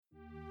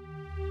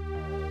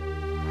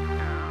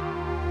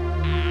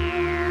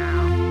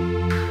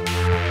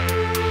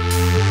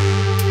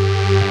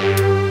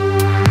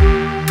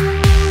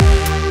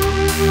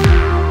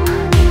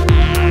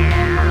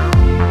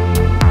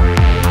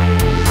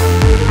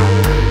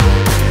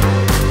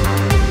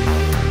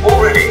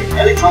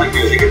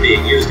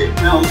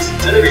films,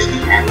 television,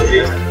 and the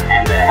theatre,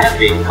 and there have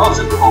been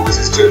concert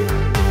performances too.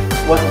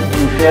 What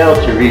you fail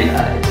to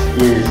realize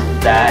is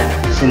that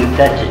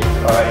synthetic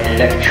or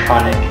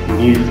electronic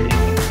music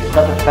is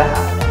not a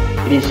fad.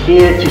 It is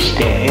here to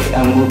stay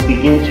and will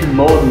begin to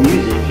mold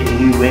music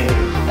in new ways,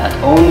 not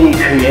only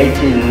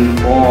creating new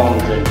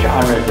forms and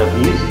genres of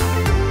music,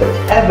 but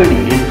heavily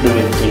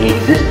influencing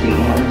existing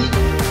ones.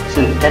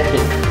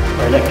 Synthetic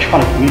or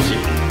electronic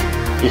music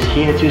is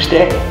here to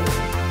stay.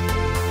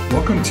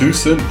 Welcome to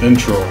Synth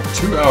Intro,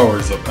 2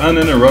 hours of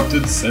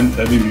uninterrupted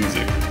synth-heavy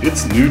music.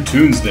 It's New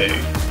Tunes Day,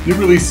 new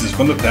releases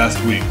from the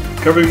past week,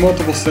 covering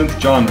multiple synth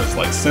genres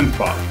like synth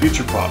pop,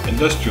 future pop,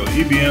 industrial,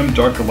 EBM,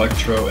 dark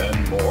electro,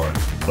 and more.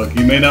 Look,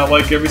 you may not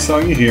like every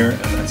song you hear,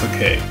 and that's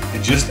okay.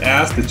 I just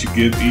ask that you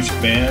give each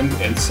band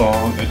and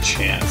song a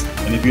chance.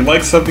 And if you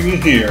like something you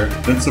hear,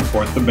 then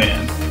support the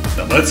band.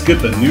 Now let's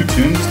get the new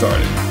tune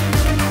started.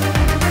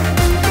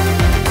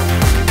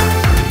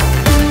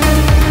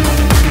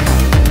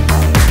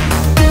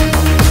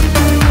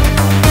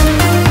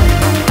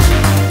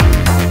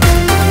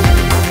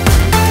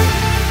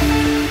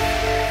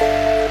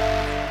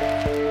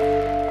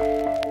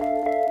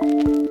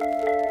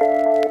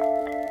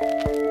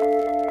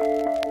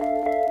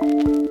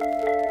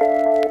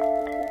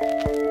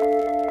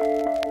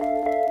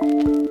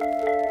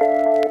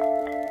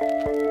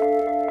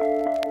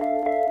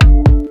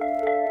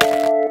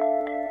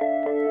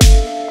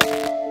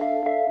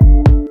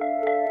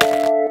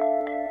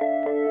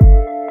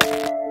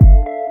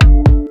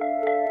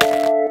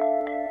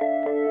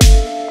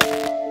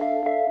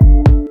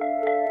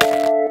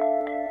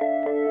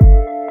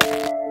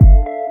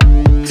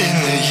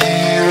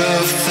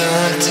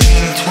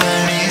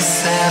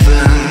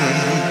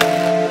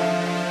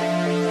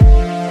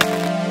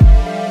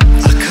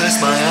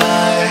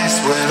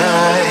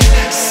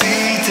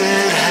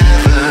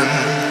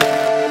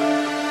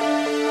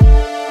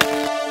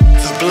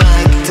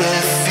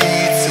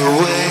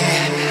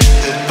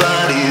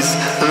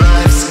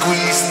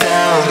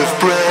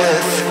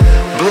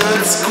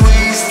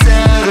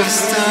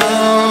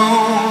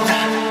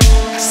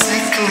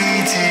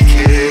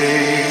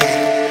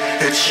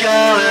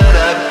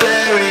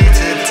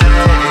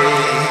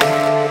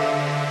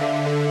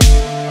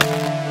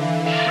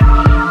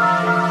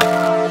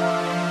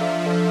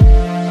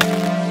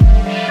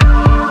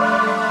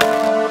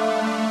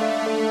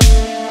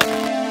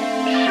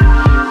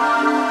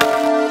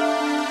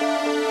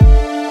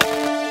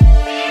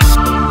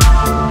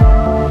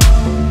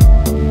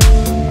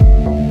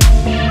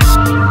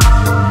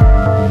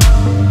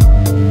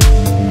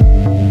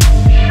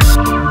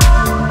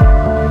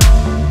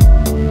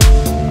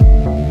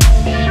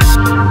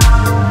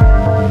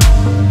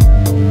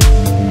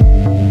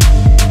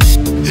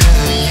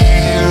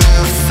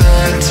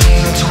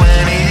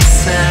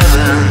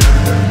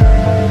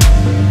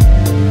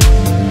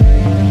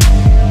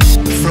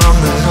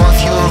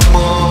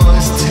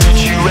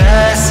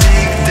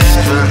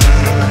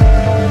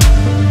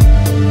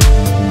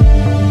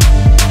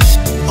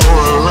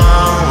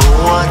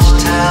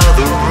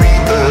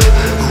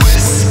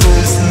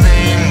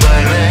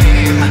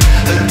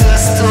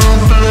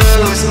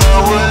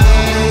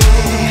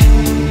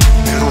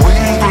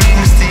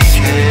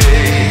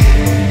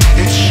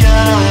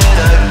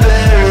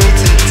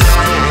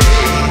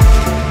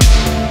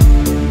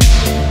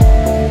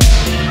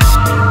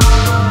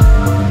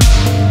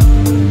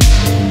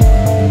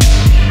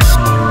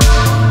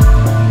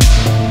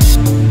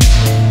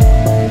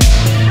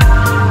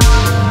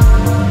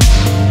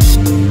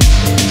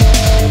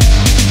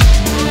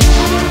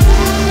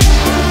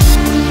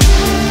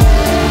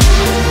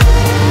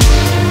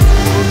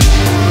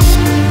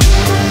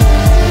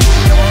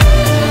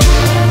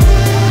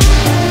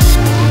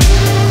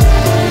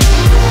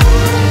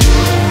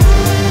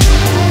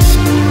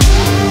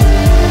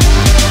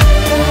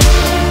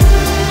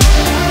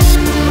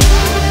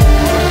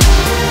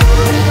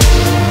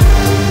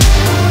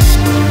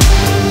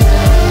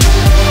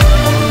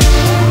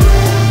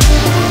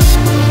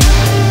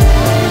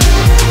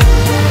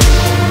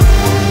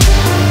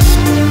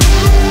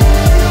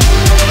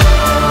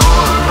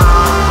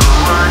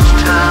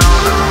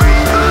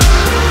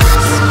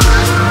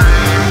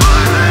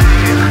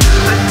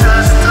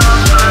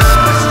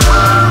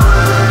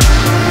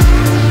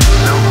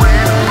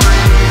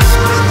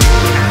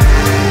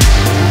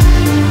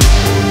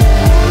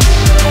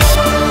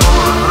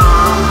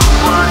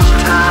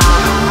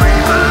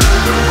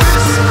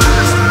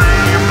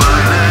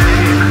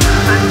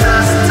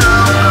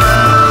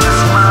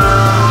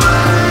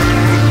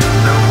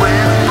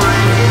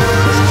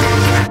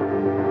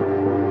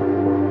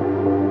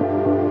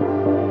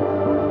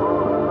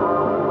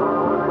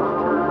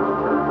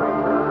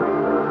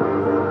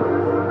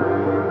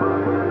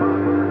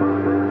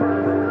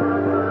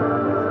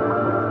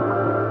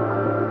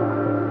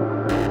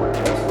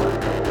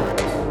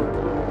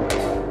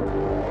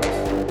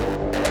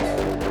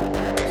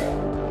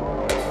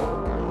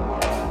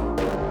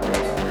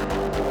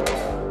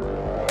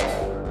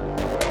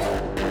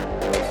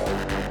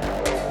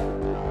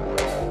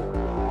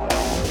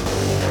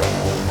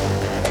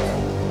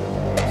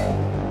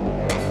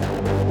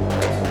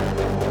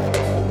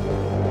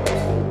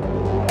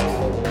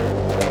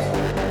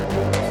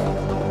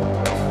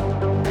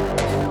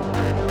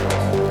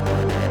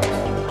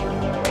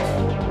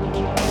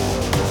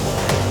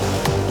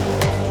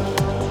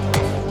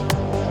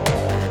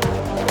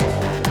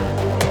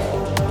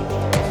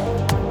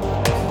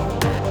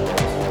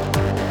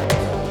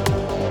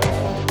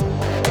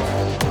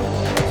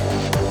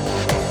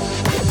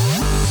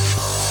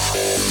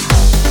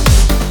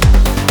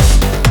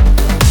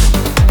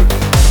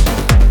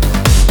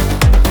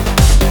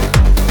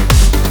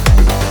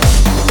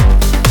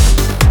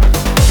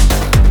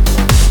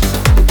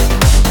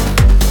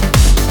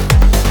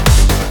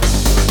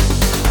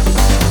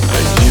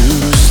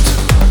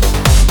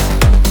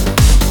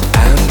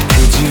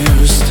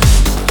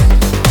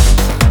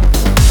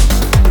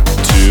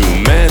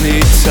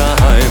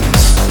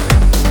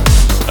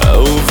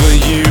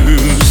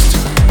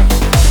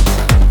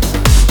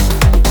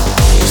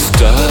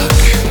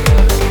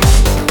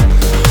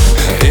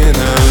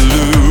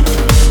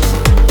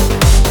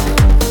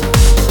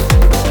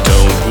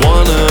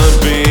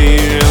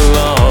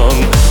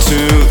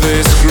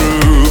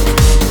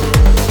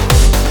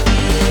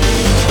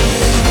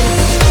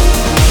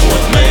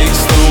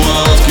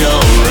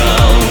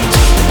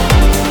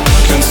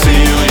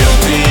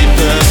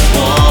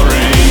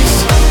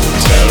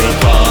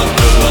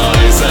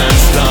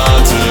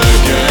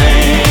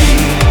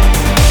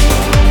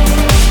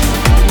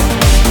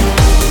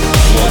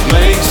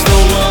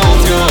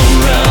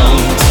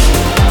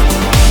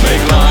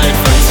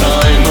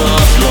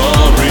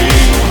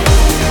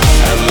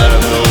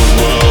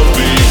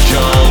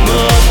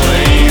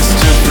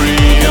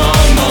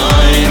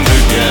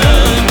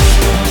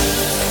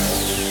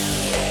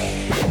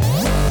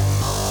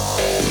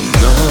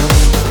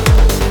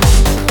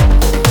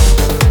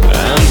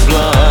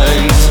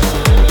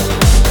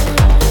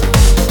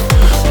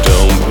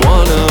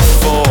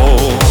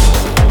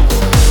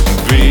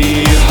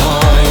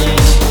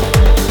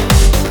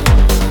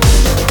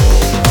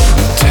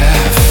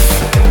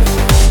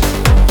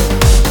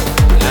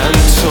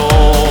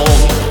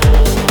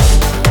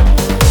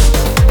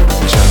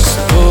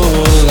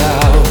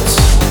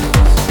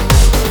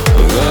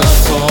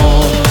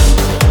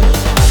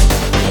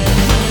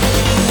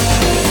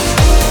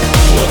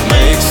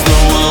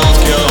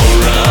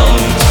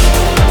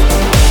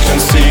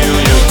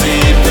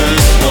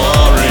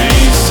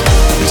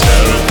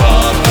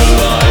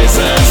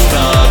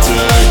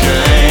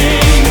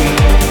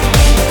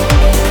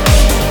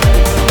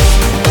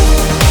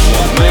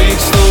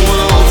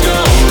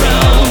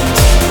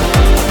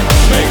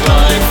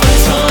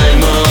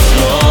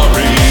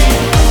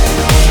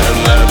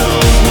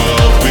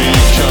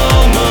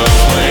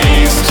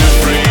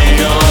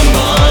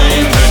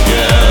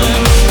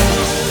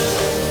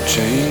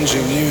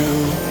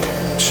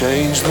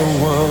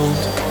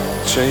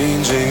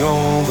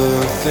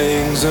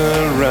 things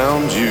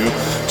around you,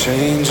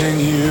 changing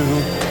you.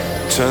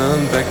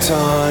 Turn back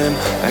time,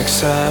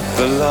 accept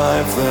the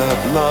life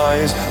that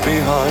lies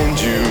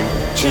behind you.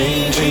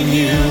 Changing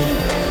you,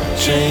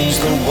 change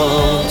the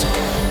world,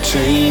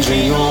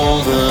 changing all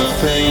the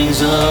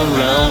things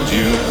around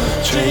you.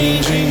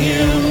 Changing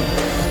you,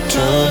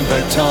 turn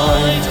back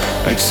time,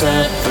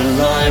 accept the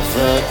life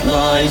that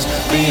lies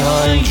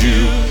behind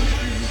you.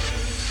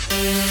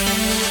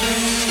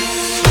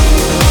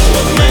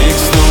 What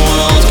makes the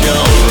world go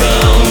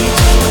round?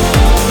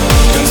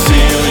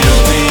 Conceal your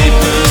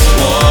deepest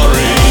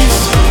worries,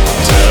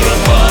 tear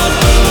apart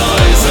the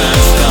lies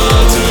and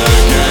start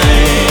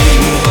again.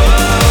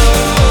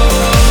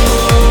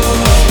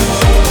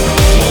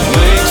 What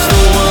makes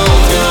the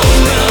world go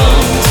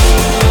round?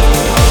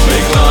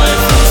 Make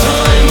life a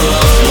time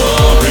of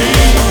glory,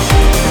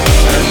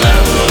 and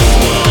let the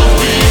world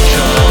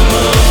become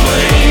a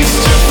place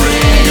to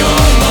free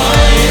your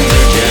mind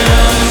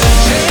again.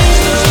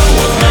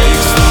 What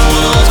makes the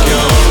world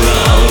go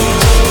round?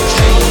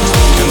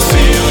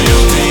 Conceal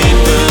your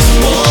deepest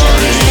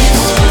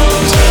worries,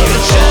 tear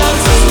apart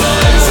the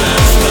lies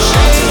and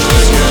start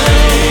again.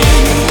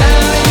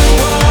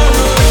 What makes the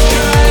world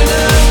go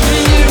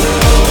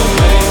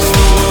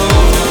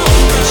round?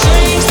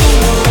 Change the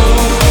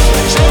world,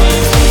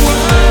 change the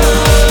world.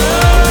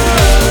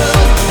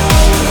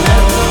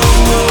 Let the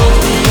world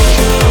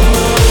become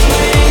a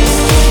place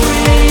to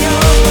free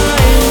your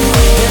mind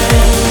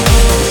again.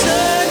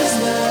 Time is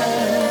now,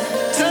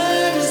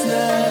 time is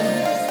now,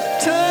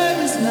 time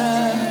is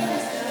now,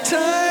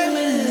 time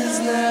is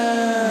now.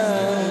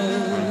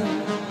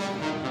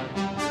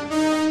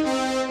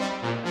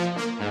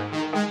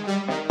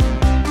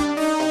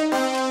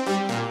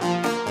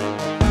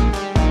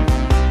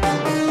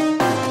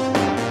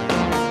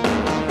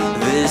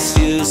 This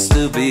used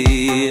to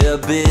be a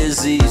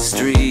busy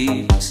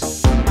street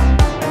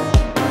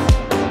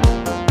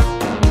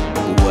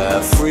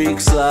where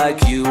freaks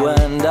like you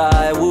and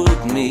I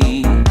would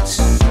meet.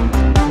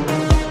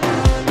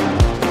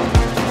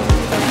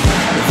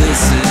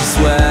 This is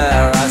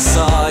where I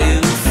saw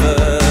you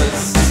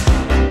first,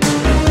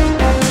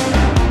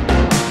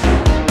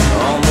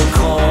 on the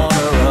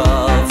corner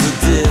of a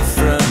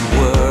different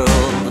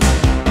world.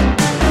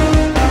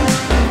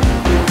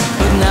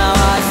 But now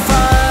I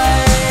find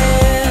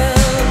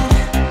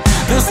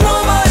there's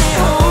nobody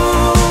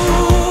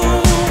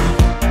home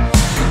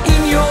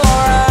in your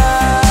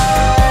eyes.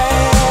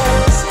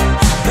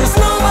 There's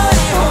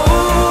nobody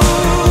home.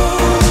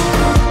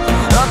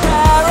 A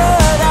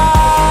paradise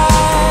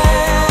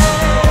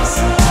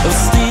of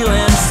steel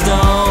and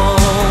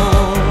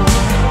stone.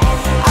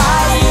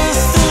 I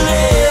used to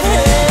live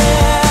here,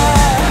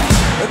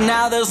 but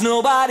now there's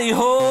nobody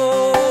home.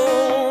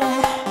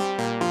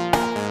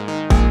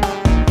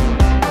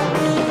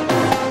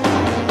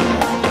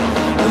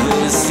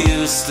 This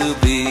used to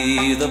be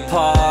the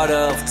part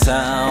of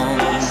town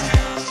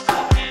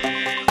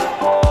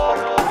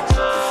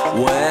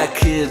where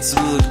kids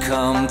would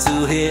come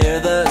to hear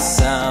the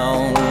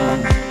sound.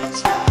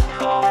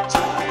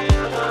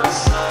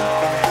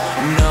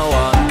 No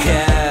one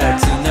cared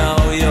to know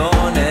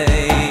your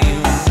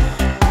name.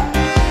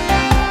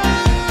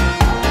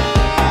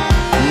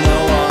 No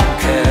one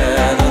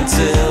cared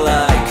until I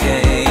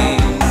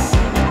came.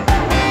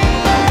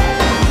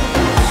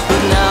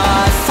 But now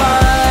I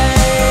find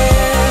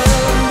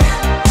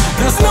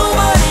there's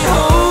nobody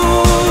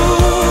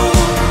home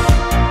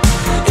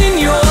in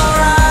your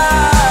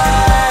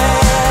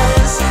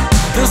eyes.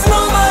 There's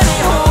nobody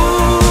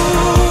home.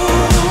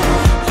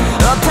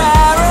 A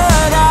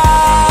paradise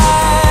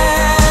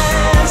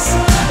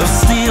of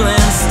steel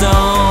and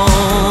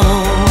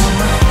stone.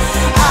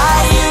 I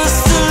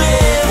used to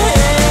live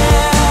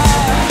here,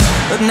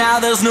 but now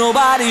there's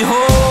nobody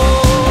home.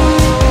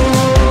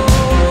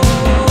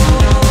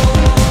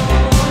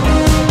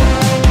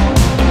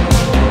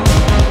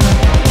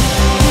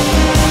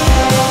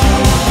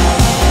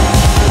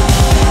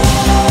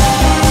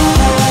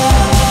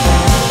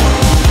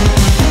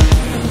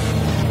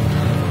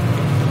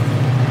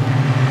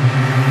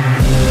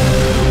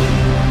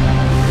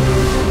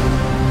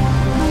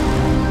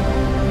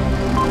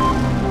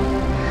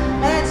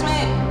 Hey, it's me.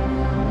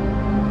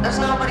 There's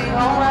nobody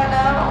home right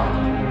now.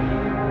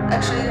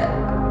 Actually,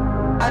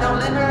 I don't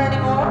live here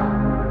anymore.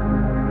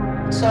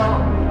 So,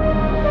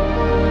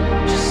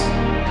 just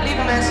leave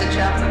a message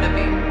after the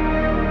beep.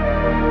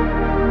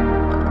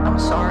 I'm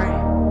sorry.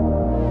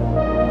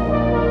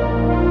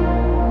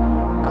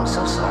 I'm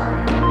so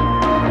sorry.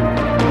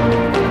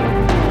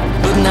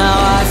 But now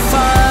I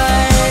find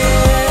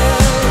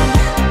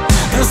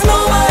there's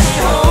nobody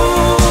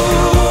home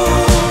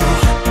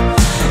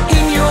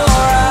in your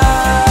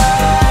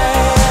eyes.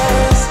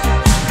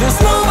 There's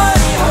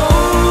nobody home.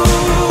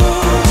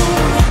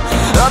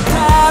 A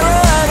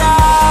paradise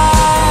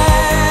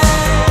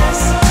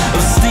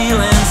of steel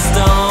and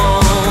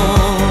stone.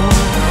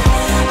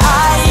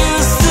 I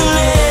used to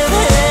live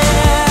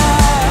here,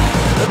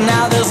 but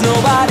now there's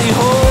nobody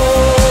home.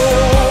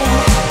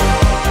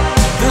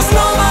 There's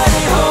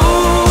nobody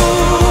home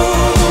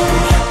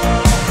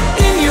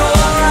in your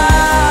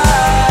eyes.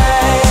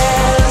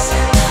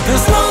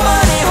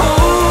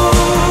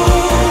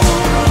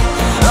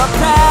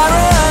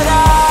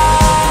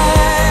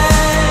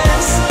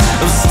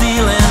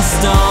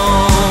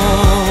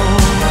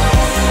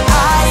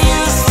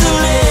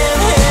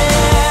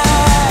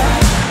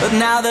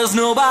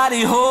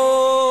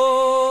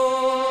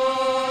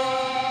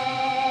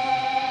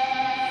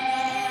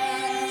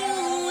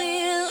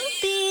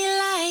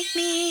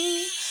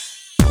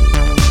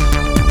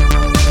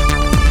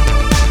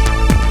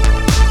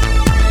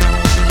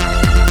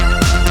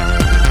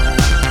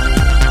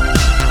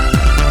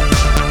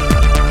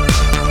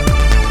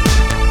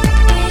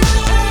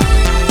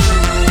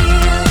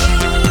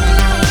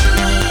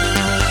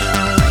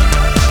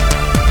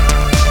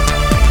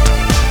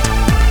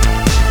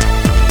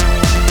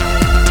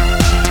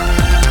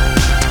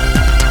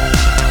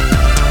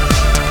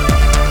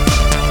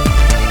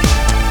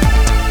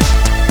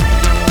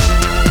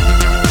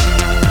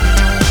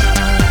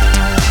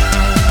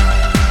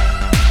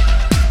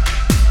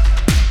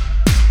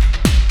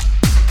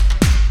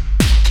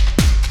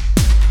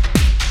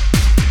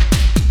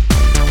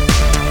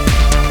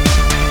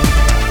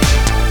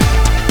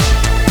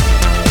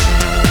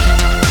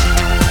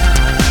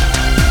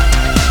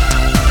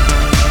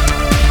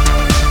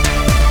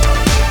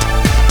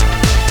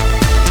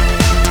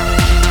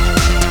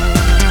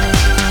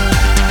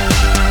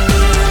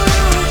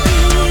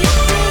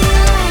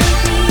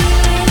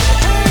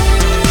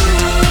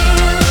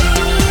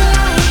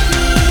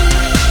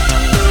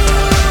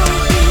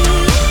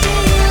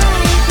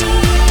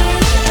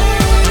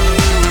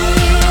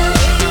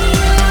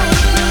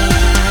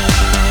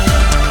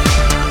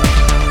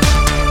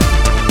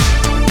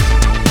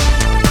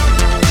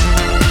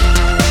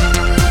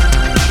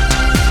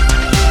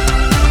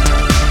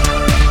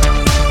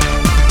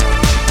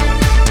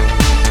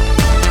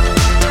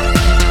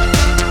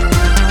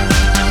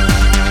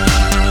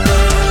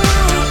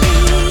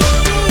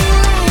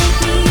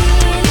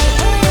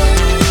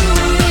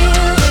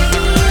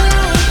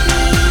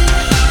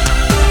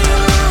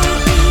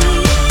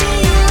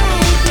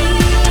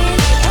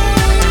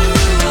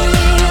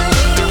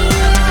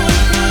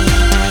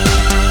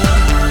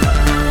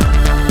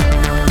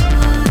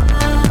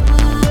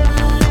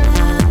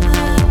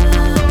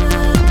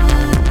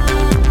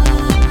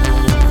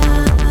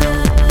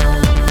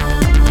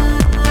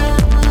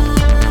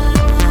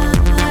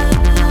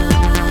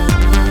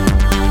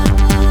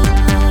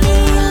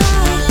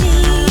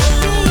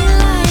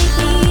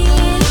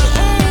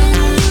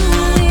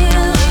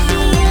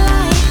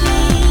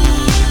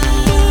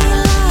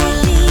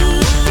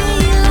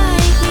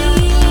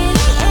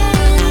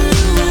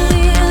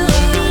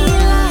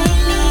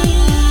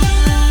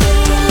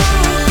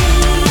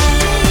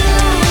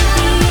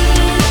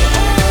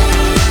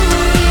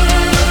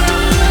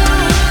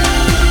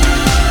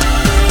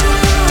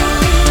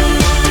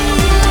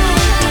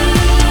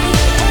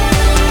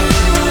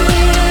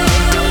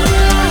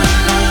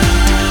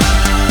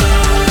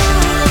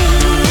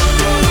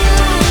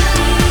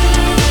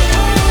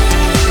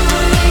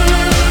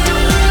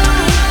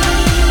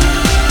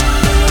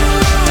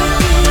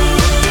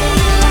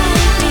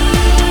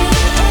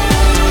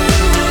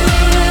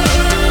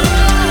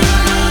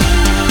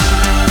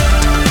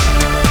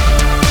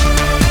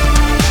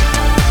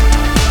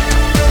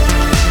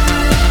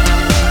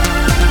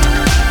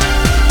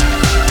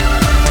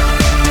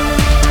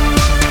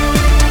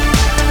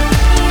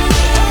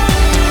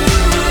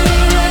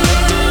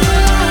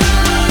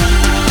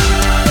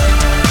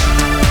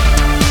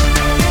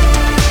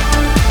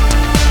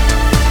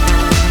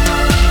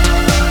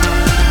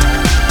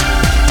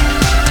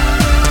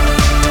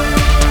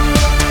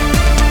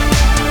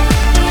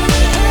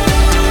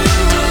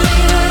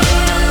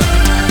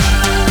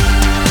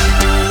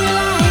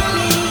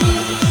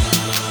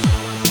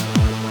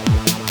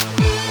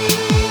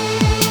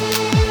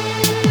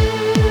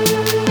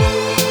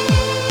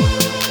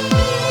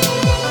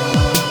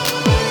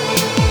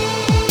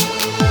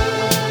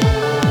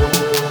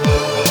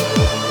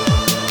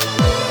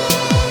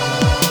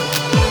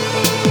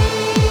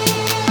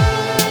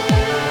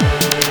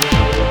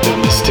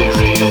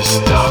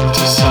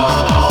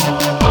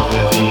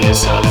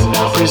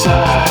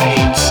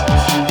 resides.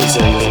 His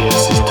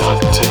alias is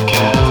Dr.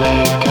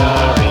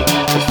 Caligari.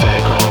 The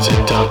fairground's a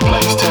dark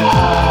place to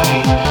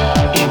hide.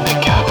 In the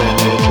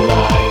cabinet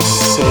lies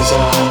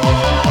Caesar,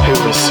 who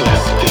has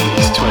slept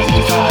these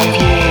 25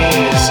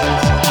 years.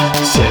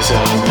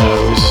 Caesar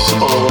knows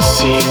all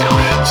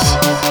secrets.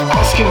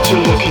 Ask him to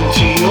look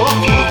into your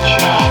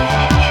future.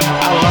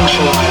 How long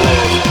shall I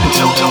live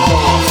until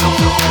dawn?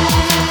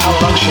 How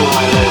long shall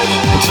I live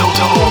until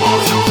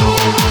dawn?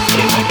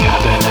 In the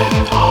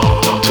cabinet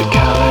of Dr.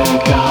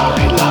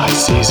 Caligari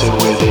lies Caesar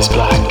with his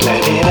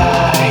black-leaded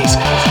eyes.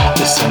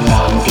 The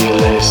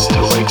somnambulist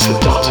awakes the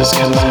doctor's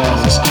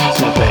commands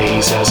and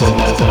obeys as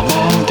another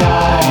man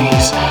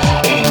dies.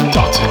 In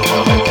Dr.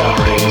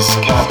 Caligari's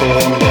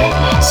cabinet,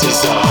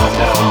 Caesar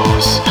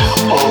knows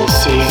all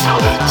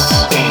secrets.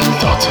 In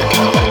Dr.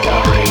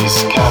 Caligari's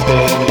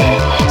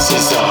cabinet,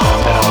 Caesar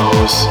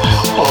knows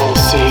all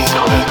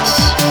secrets.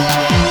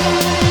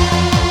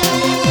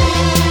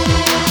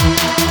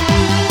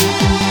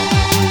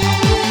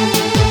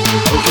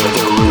 Over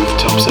the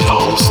rooftops of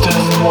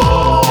Holston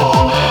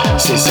Wall,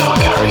 Caesar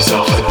carries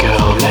off a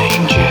girl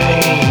named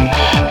Jane.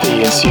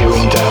 The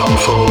ensuing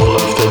downfall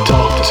of the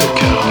doctor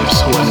comes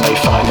when they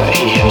find that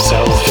he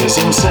himself is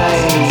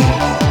insane.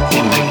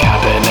 In the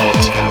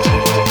cabinet,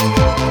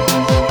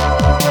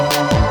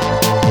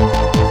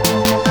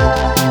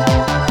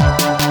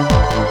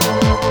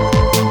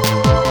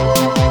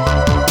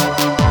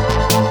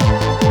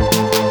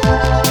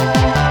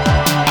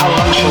 how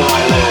long shall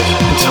I live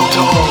until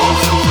dawn?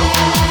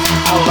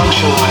 How long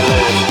shall I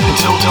live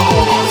until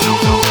dawn?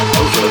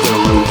 Over the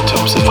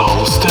rooftops of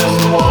Holston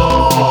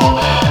Wall,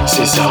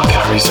 Caesar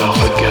carries off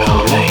a girl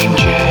named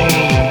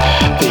Jane.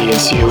 The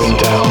ensuing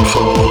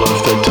downfall of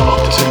the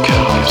doctor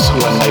comes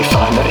when they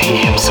find that he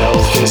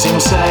himself is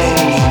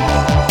insane.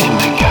 In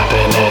the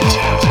cabinet,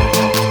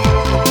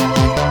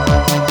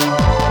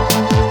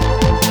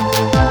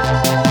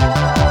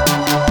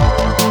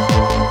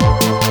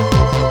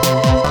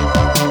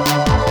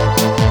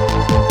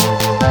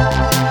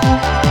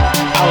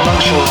 how long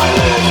shall I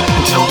live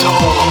until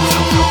dawn?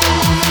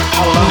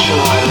 How long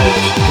shall I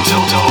live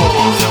until dawn?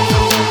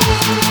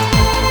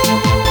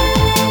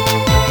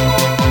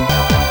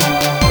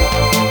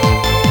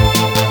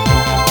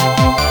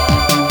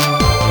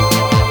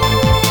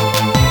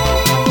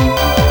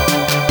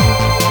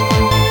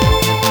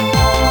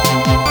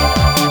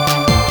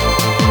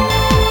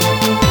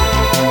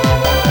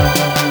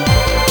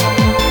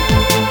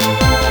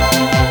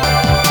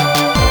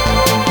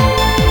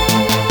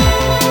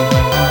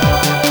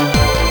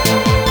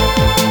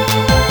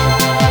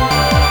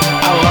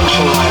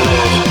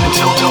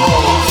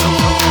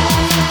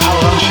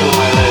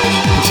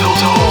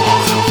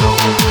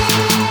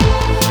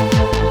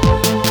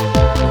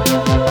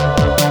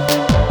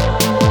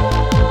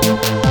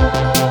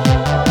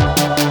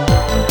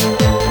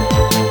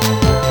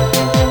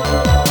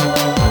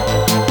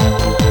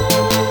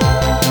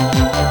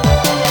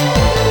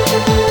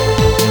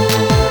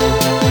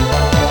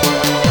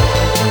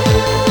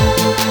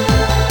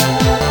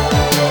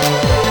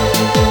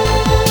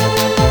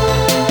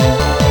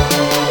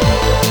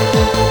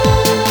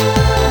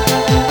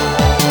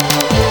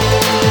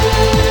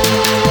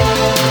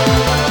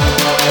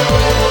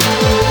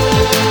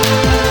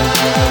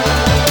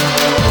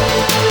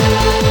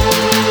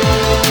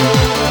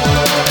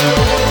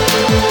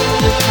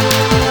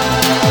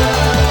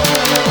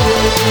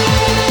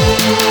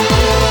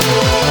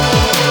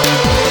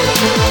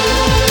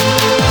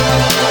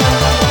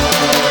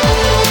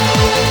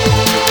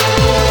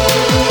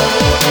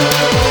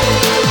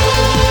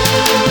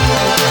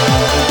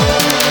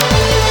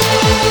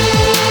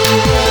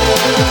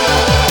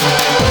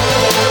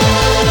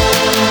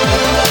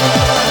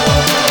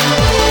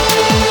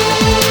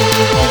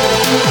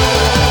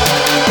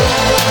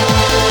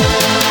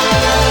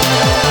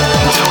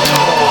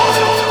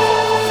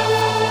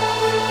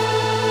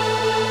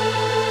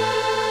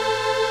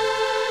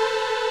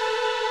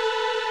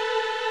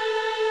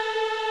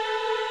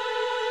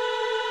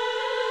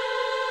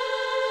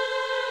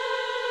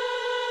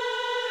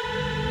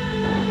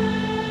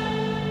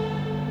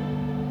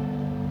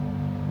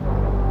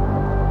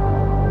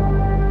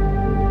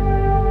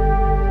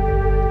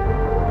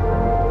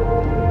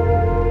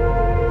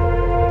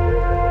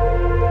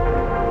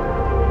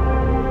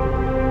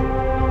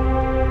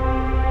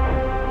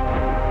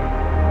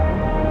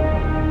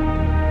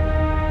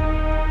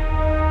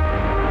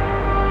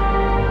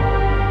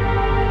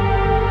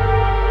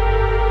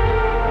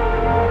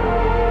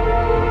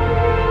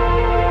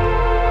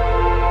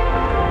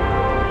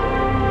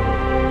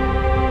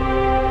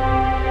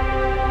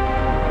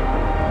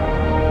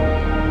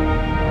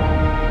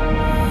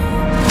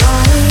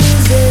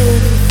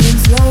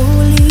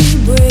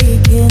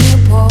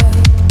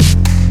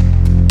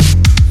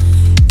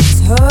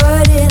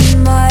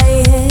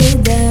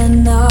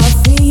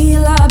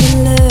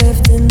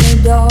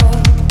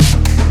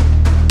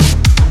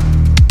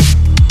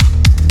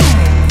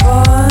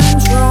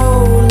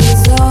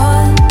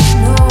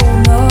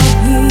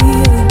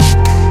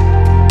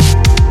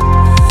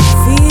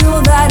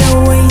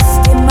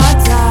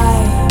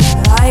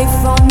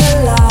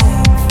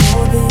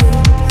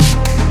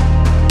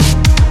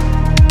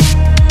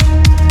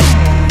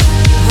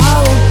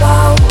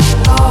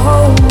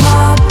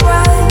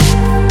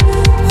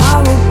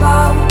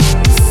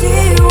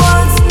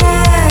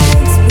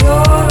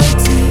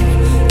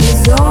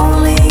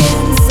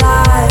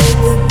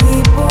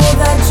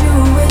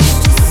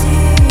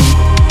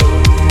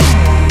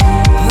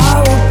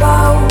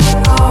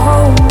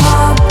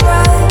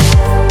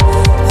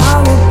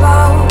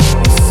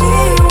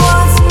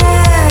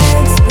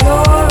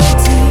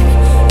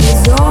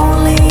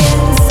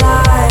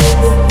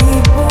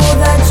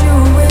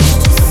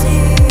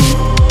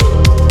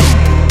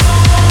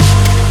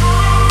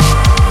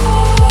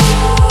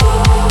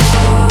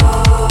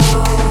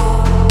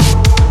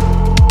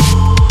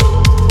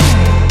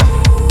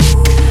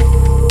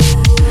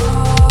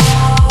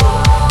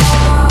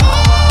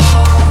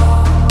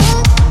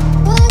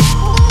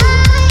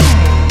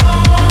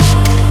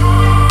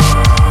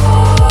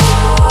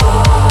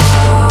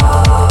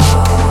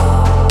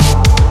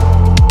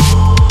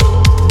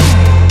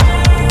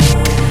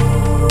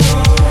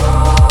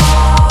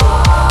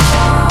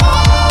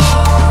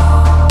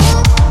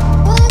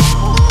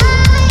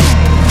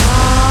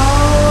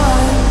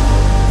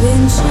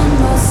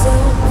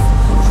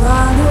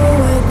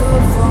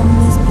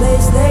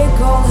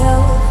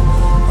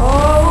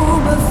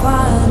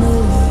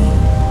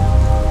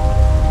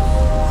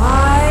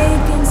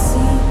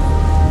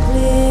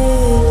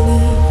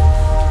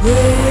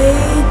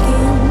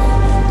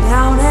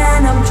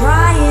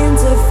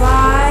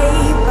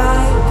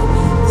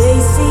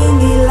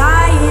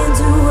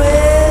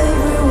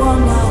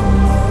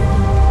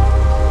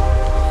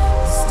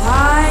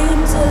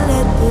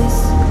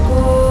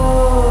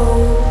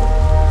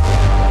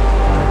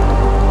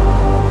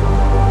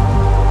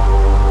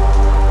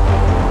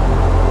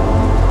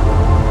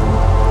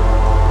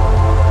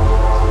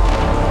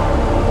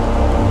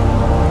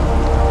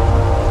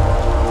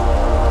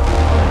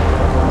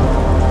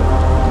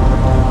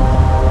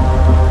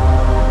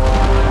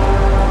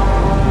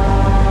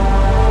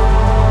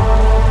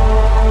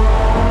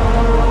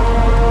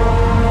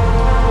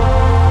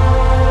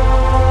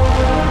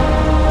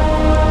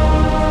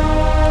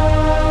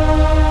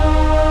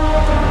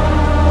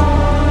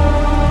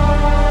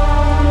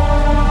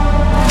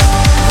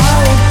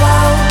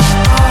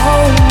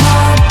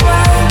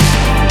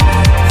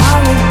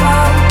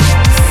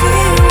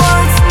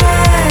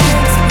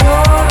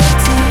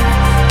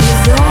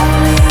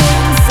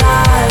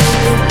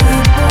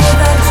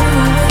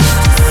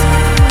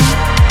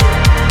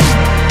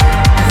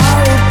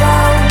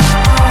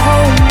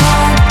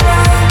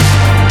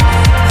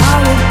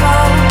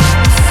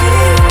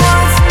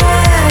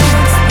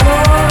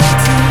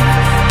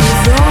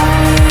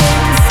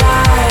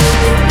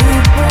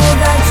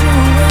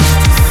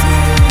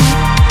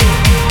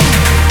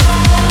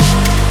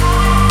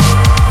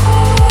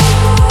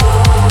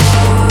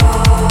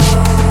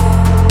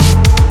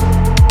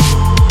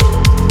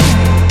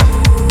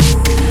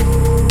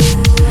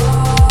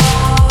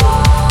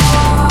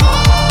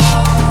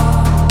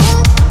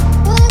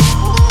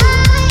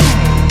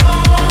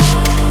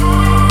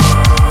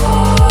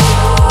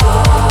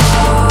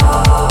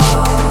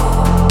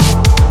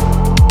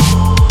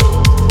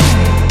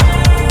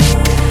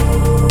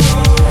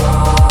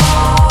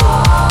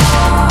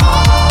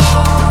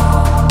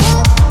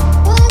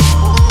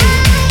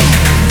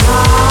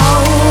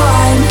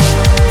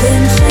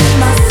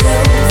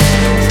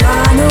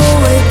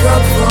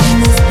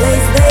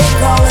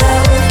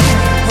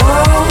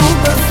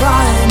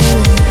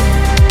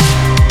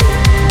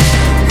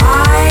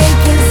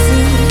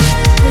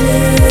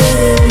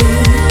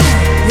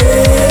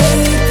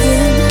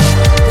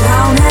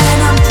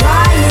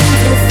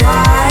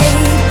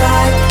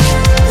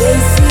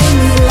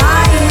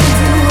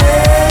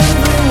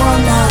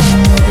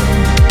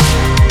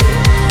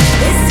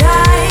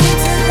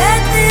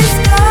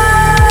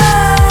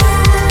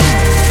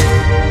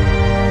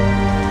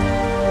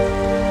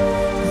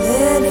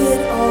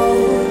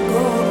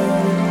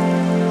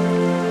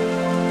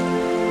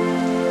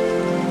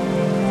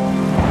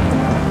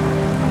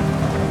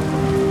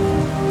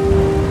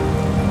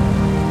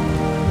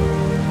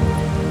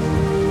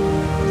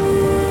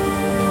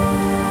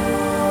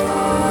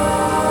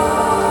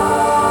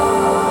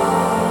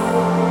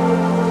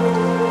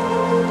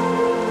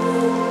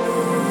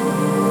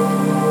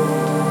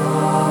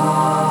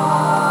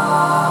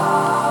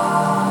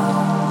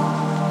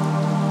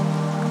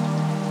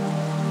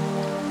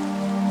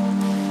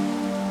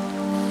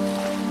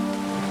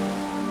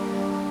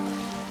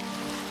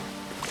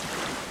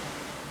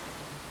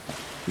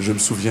 Je me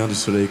souviens du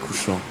soleil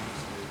couchant.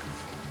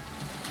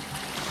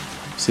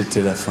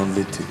 C'était la fin de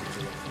l'été.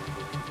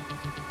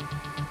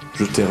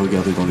 Je t'ai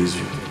regardé dans les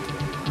yeux.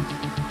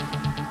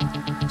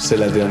 C'est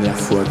la dernière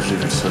fois que j'ai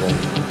vu le soleil.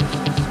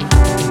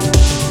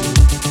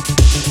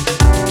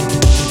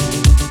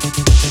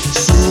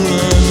 Sous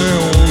les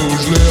néons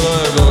rouges, les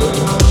rêves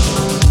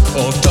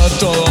en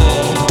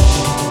t'attendant.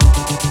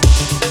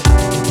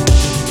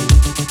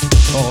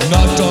 En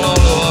attendant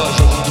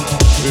l'orage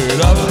et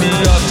la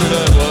pluie à tes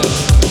lèvres.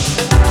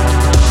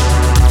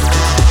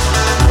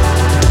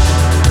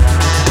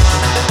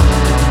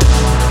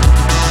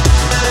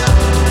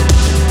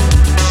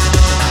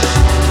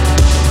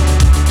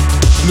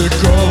 Les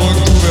corps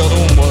couverts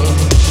d'ombre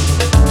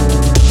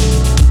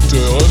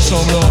te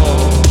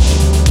ressemblant.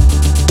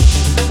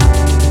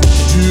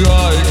 Tu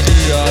as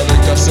écrit avec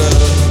ta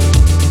sève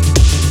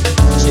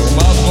sur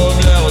ma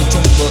première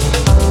tombe.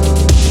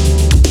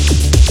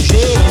 Je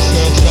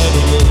recherche à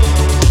nouveau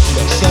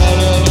la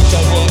chaleur de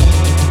ta voix.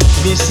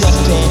 Le soir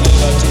comme un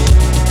bateau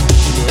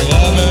me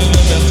ramène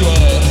vers toi.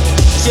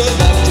 Ce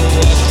bateau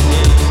a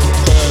coulé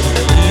près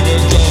des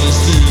rives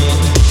clandestines.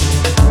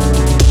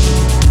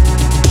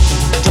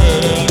 Tes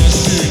derniers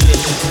signes.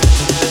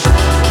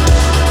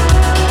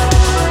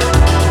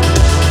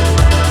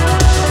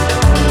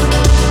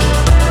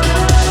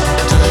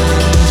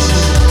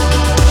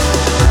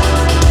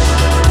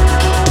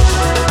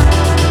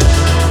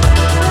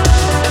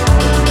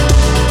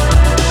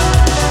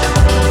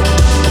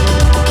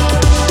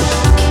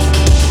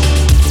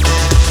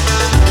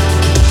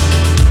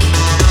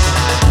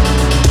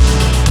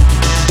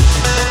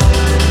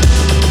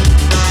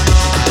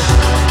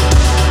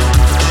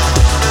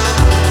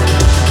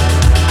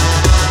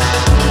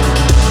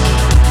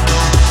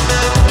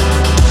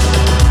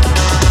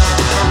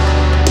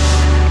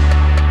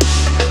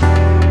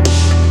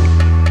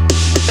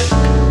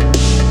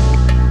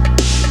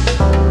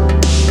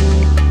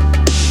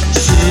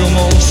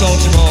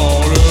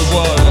 Sentiment, le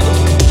voile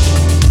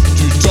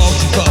du temps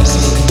qui passe,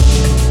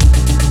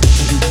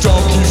 du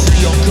temps qui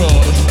fuit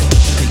encore,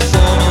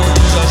 vivant nos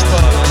visages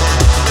pâles.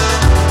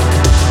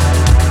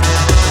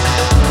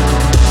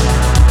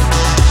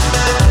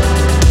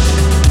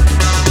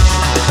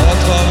 À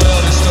travers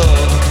les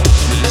stores,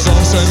 les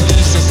enseignes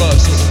qui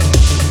s'effacent,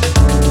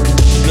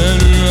 les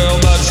lueurs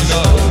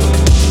matinales,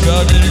 la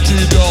ville qui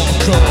dort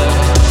encore.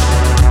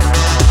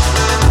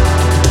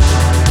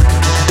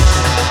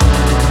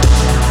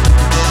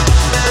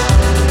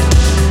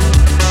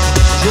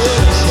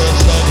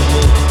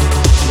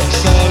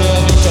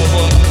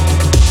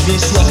 Le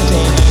soir comme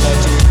un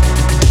bateau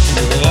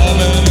me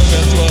ramène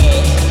vers toi.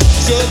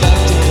 Ce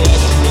bateau a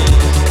coulé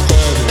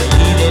près des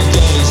rives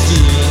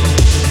clandestines.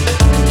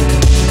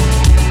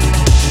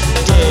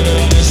 Tes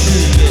derniers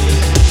signes.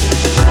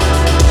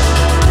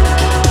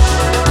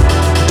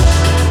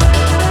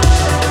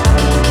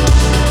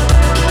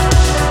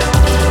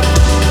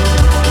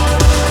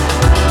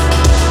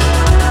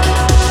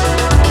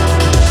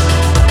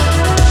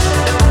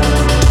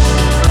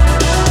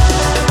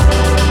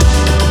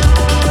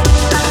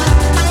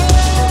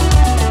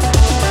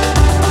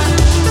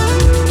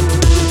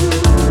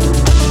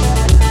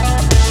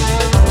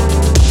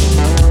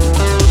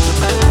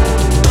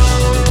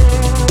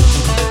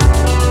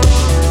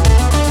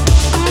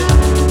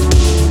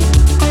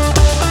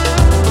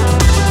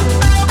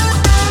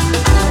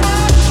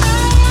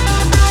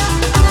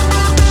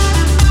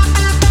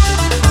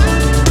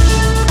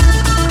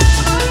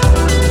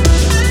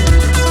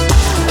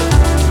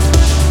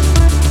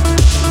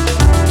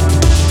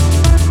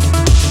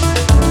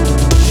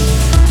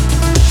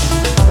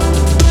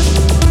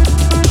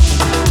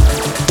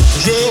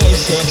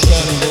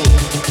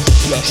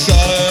 La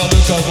chaleur de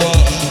ta voix,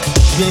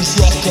 le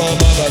soir comme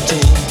un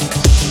bateau,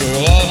 me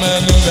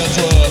ramène vers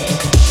toi.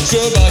 Ce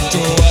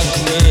bateau a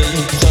coulé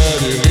près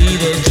des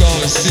rives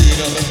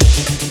clandestines.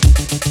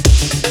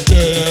 Tes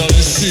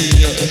derniers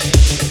signes.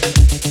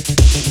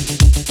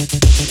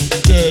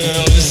 Tes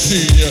derniers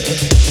signes.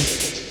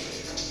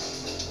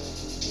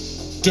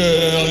 Tes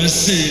derniers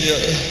signes.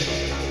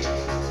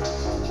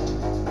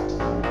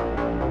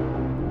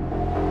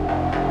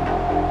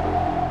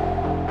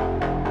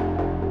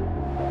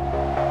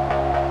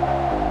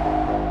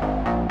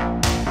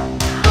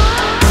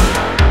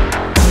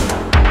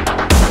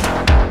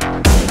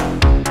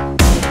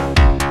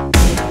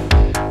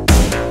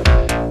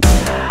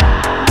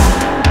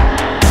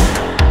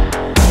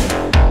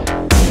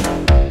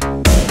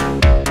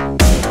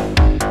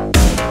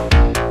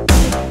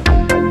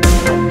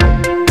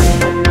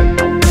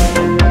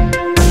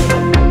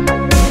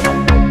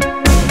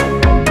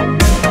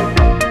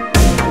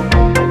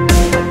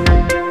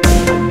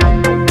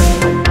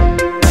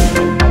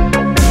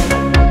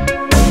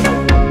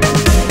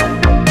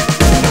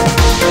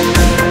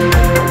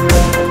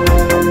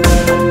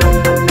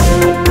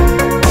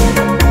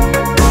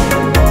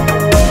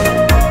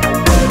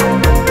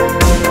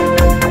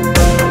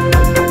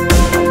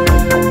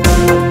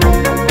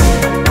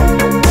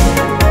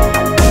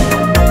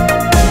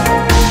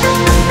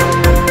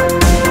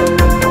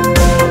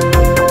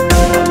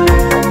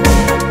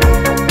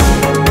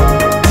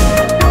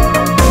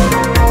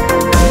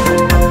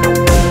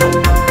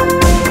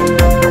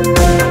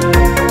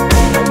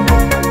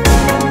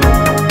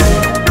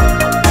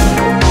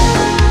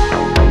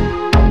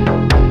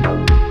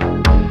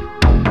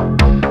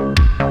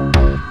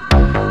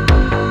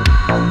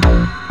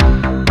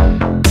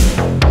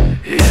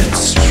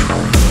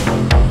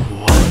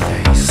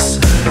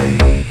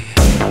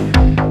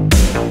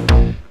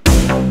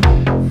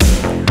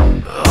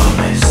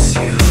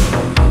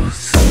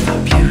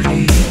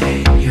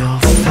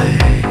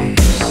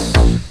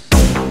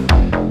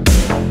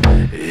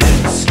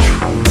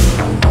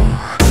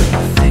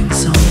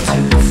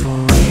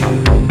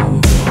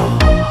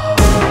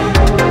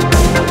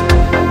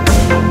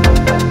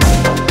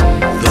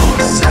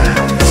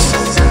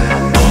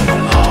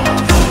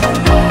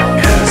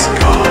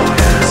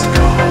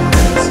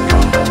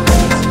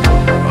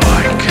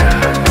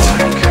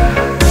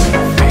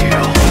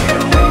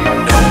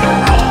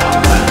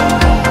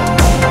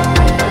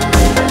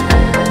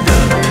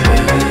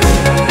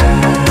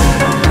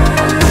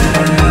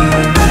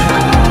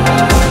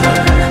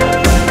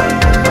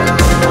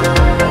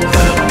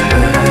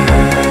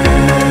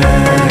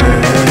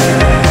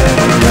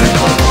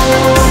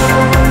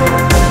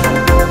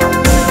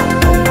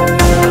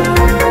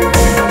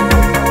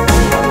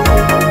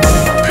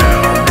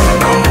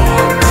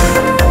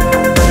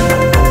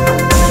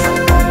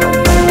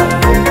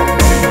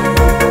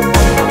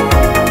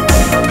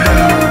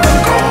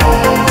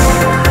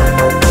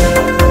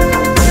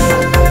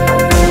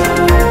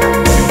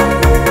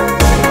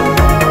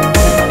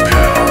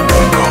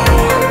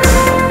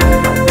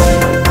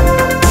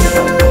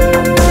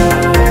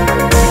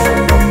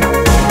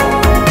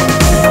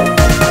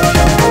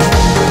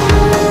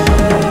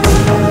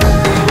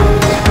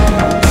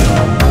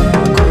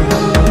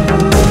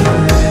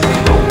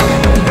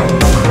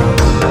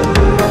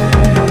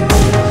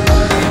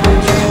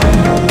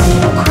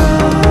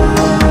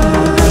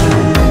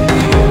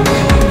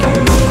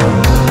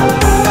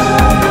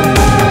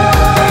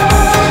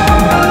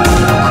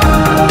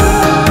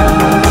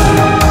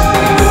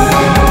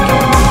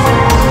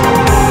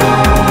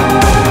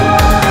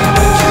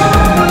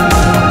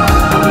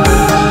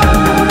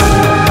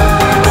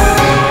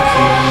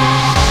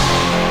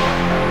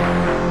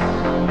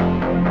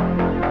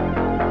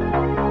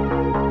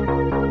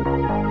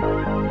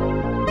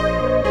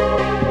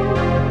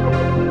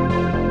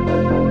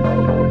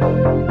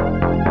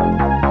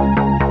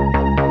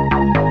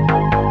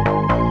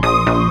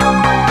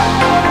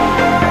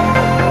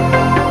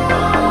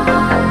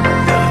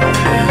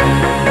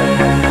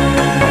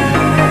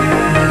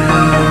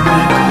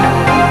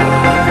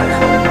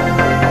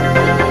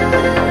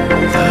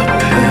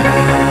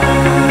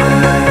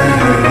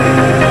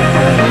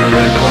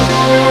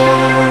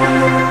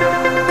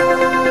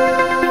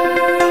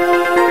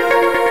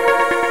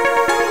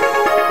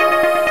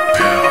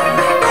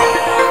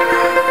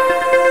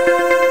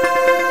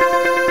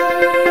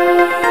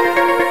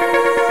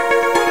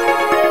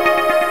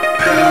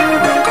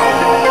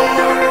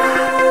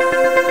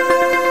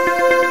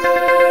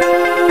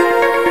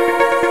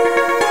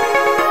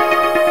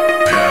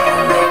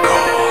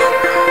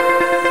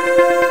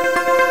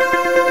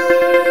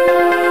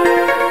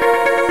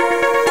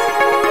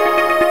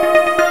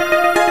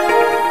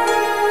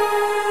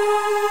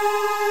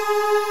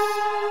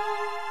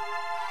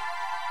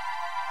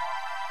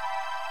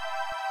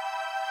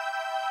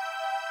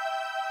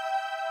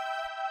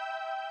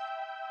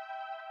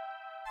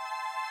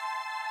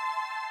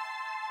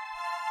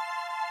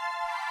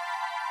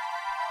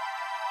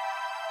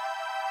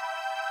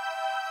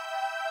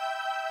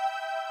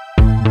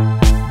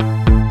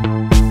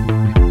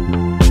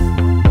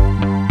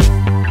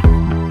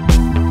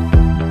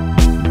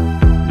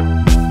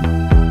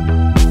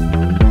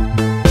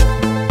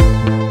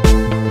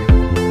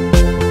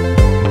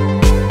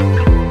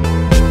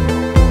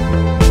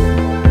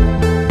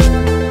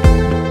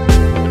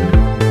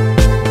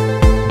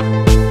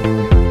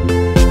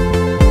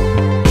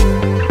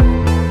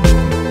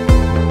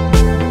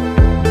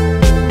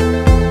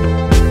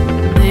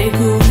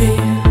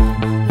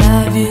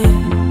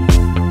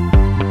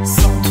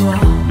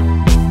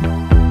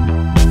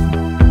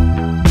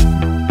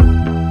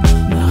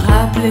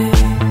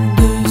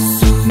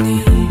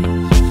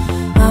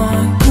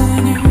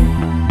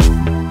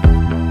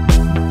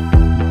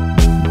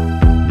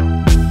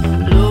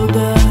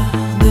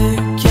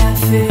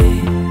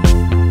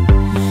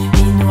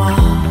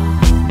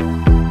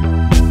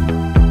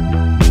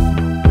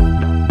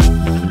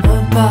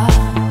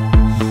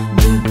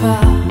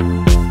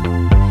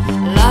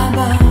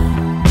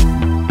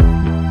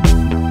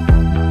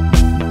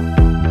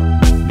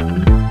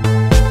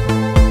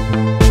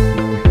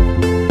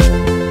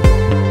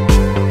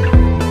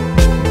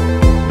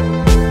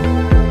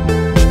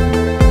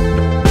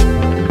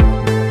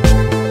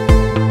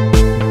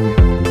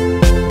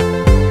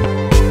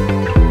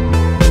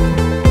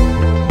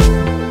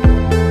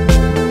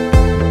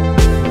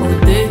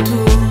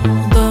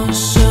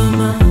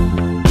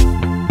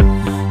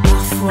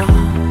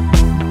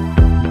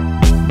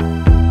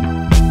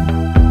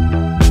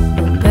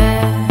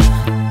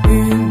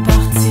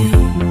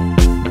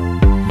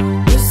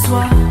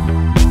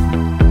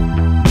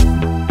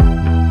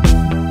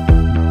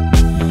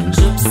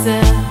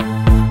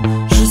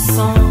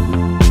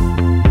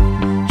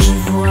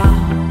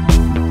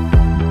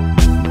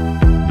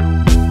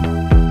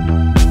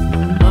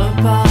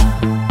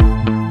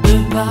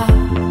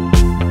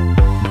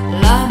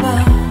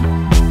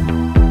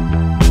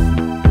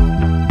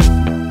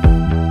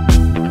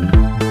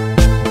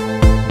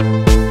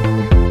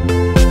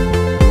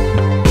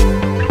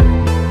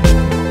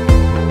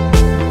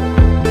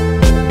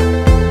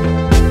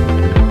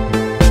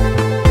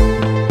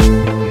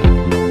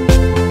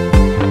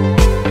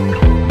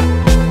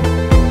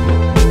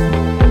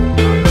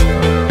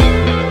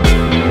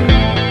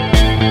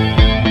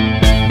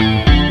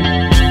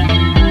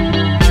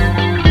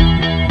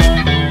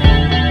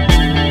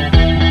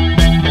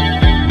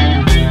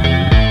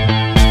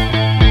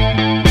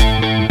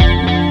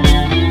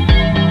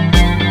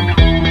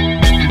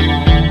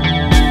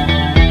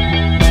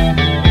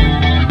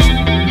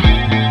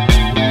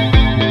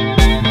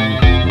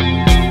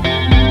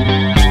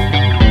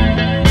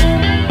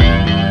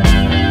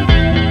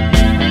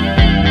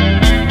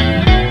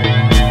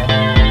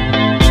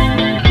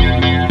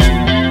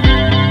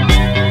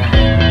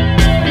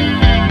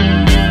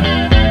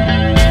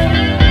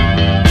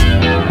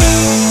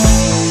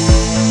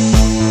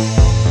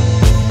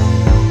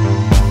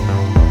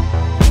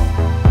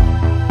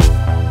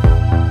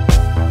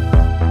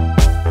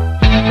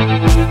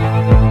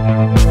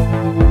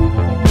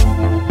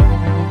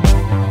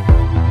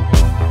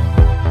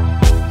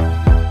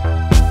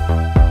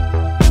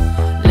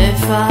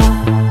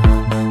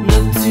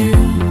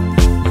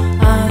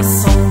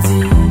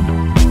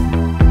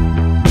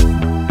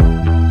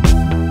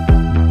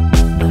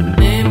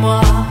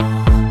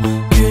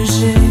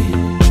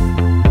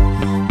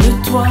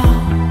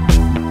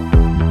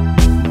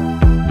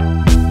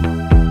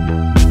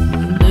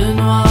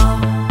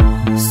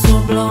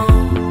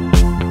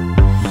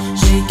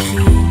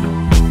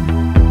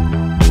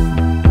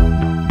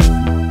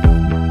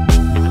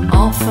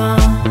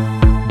 have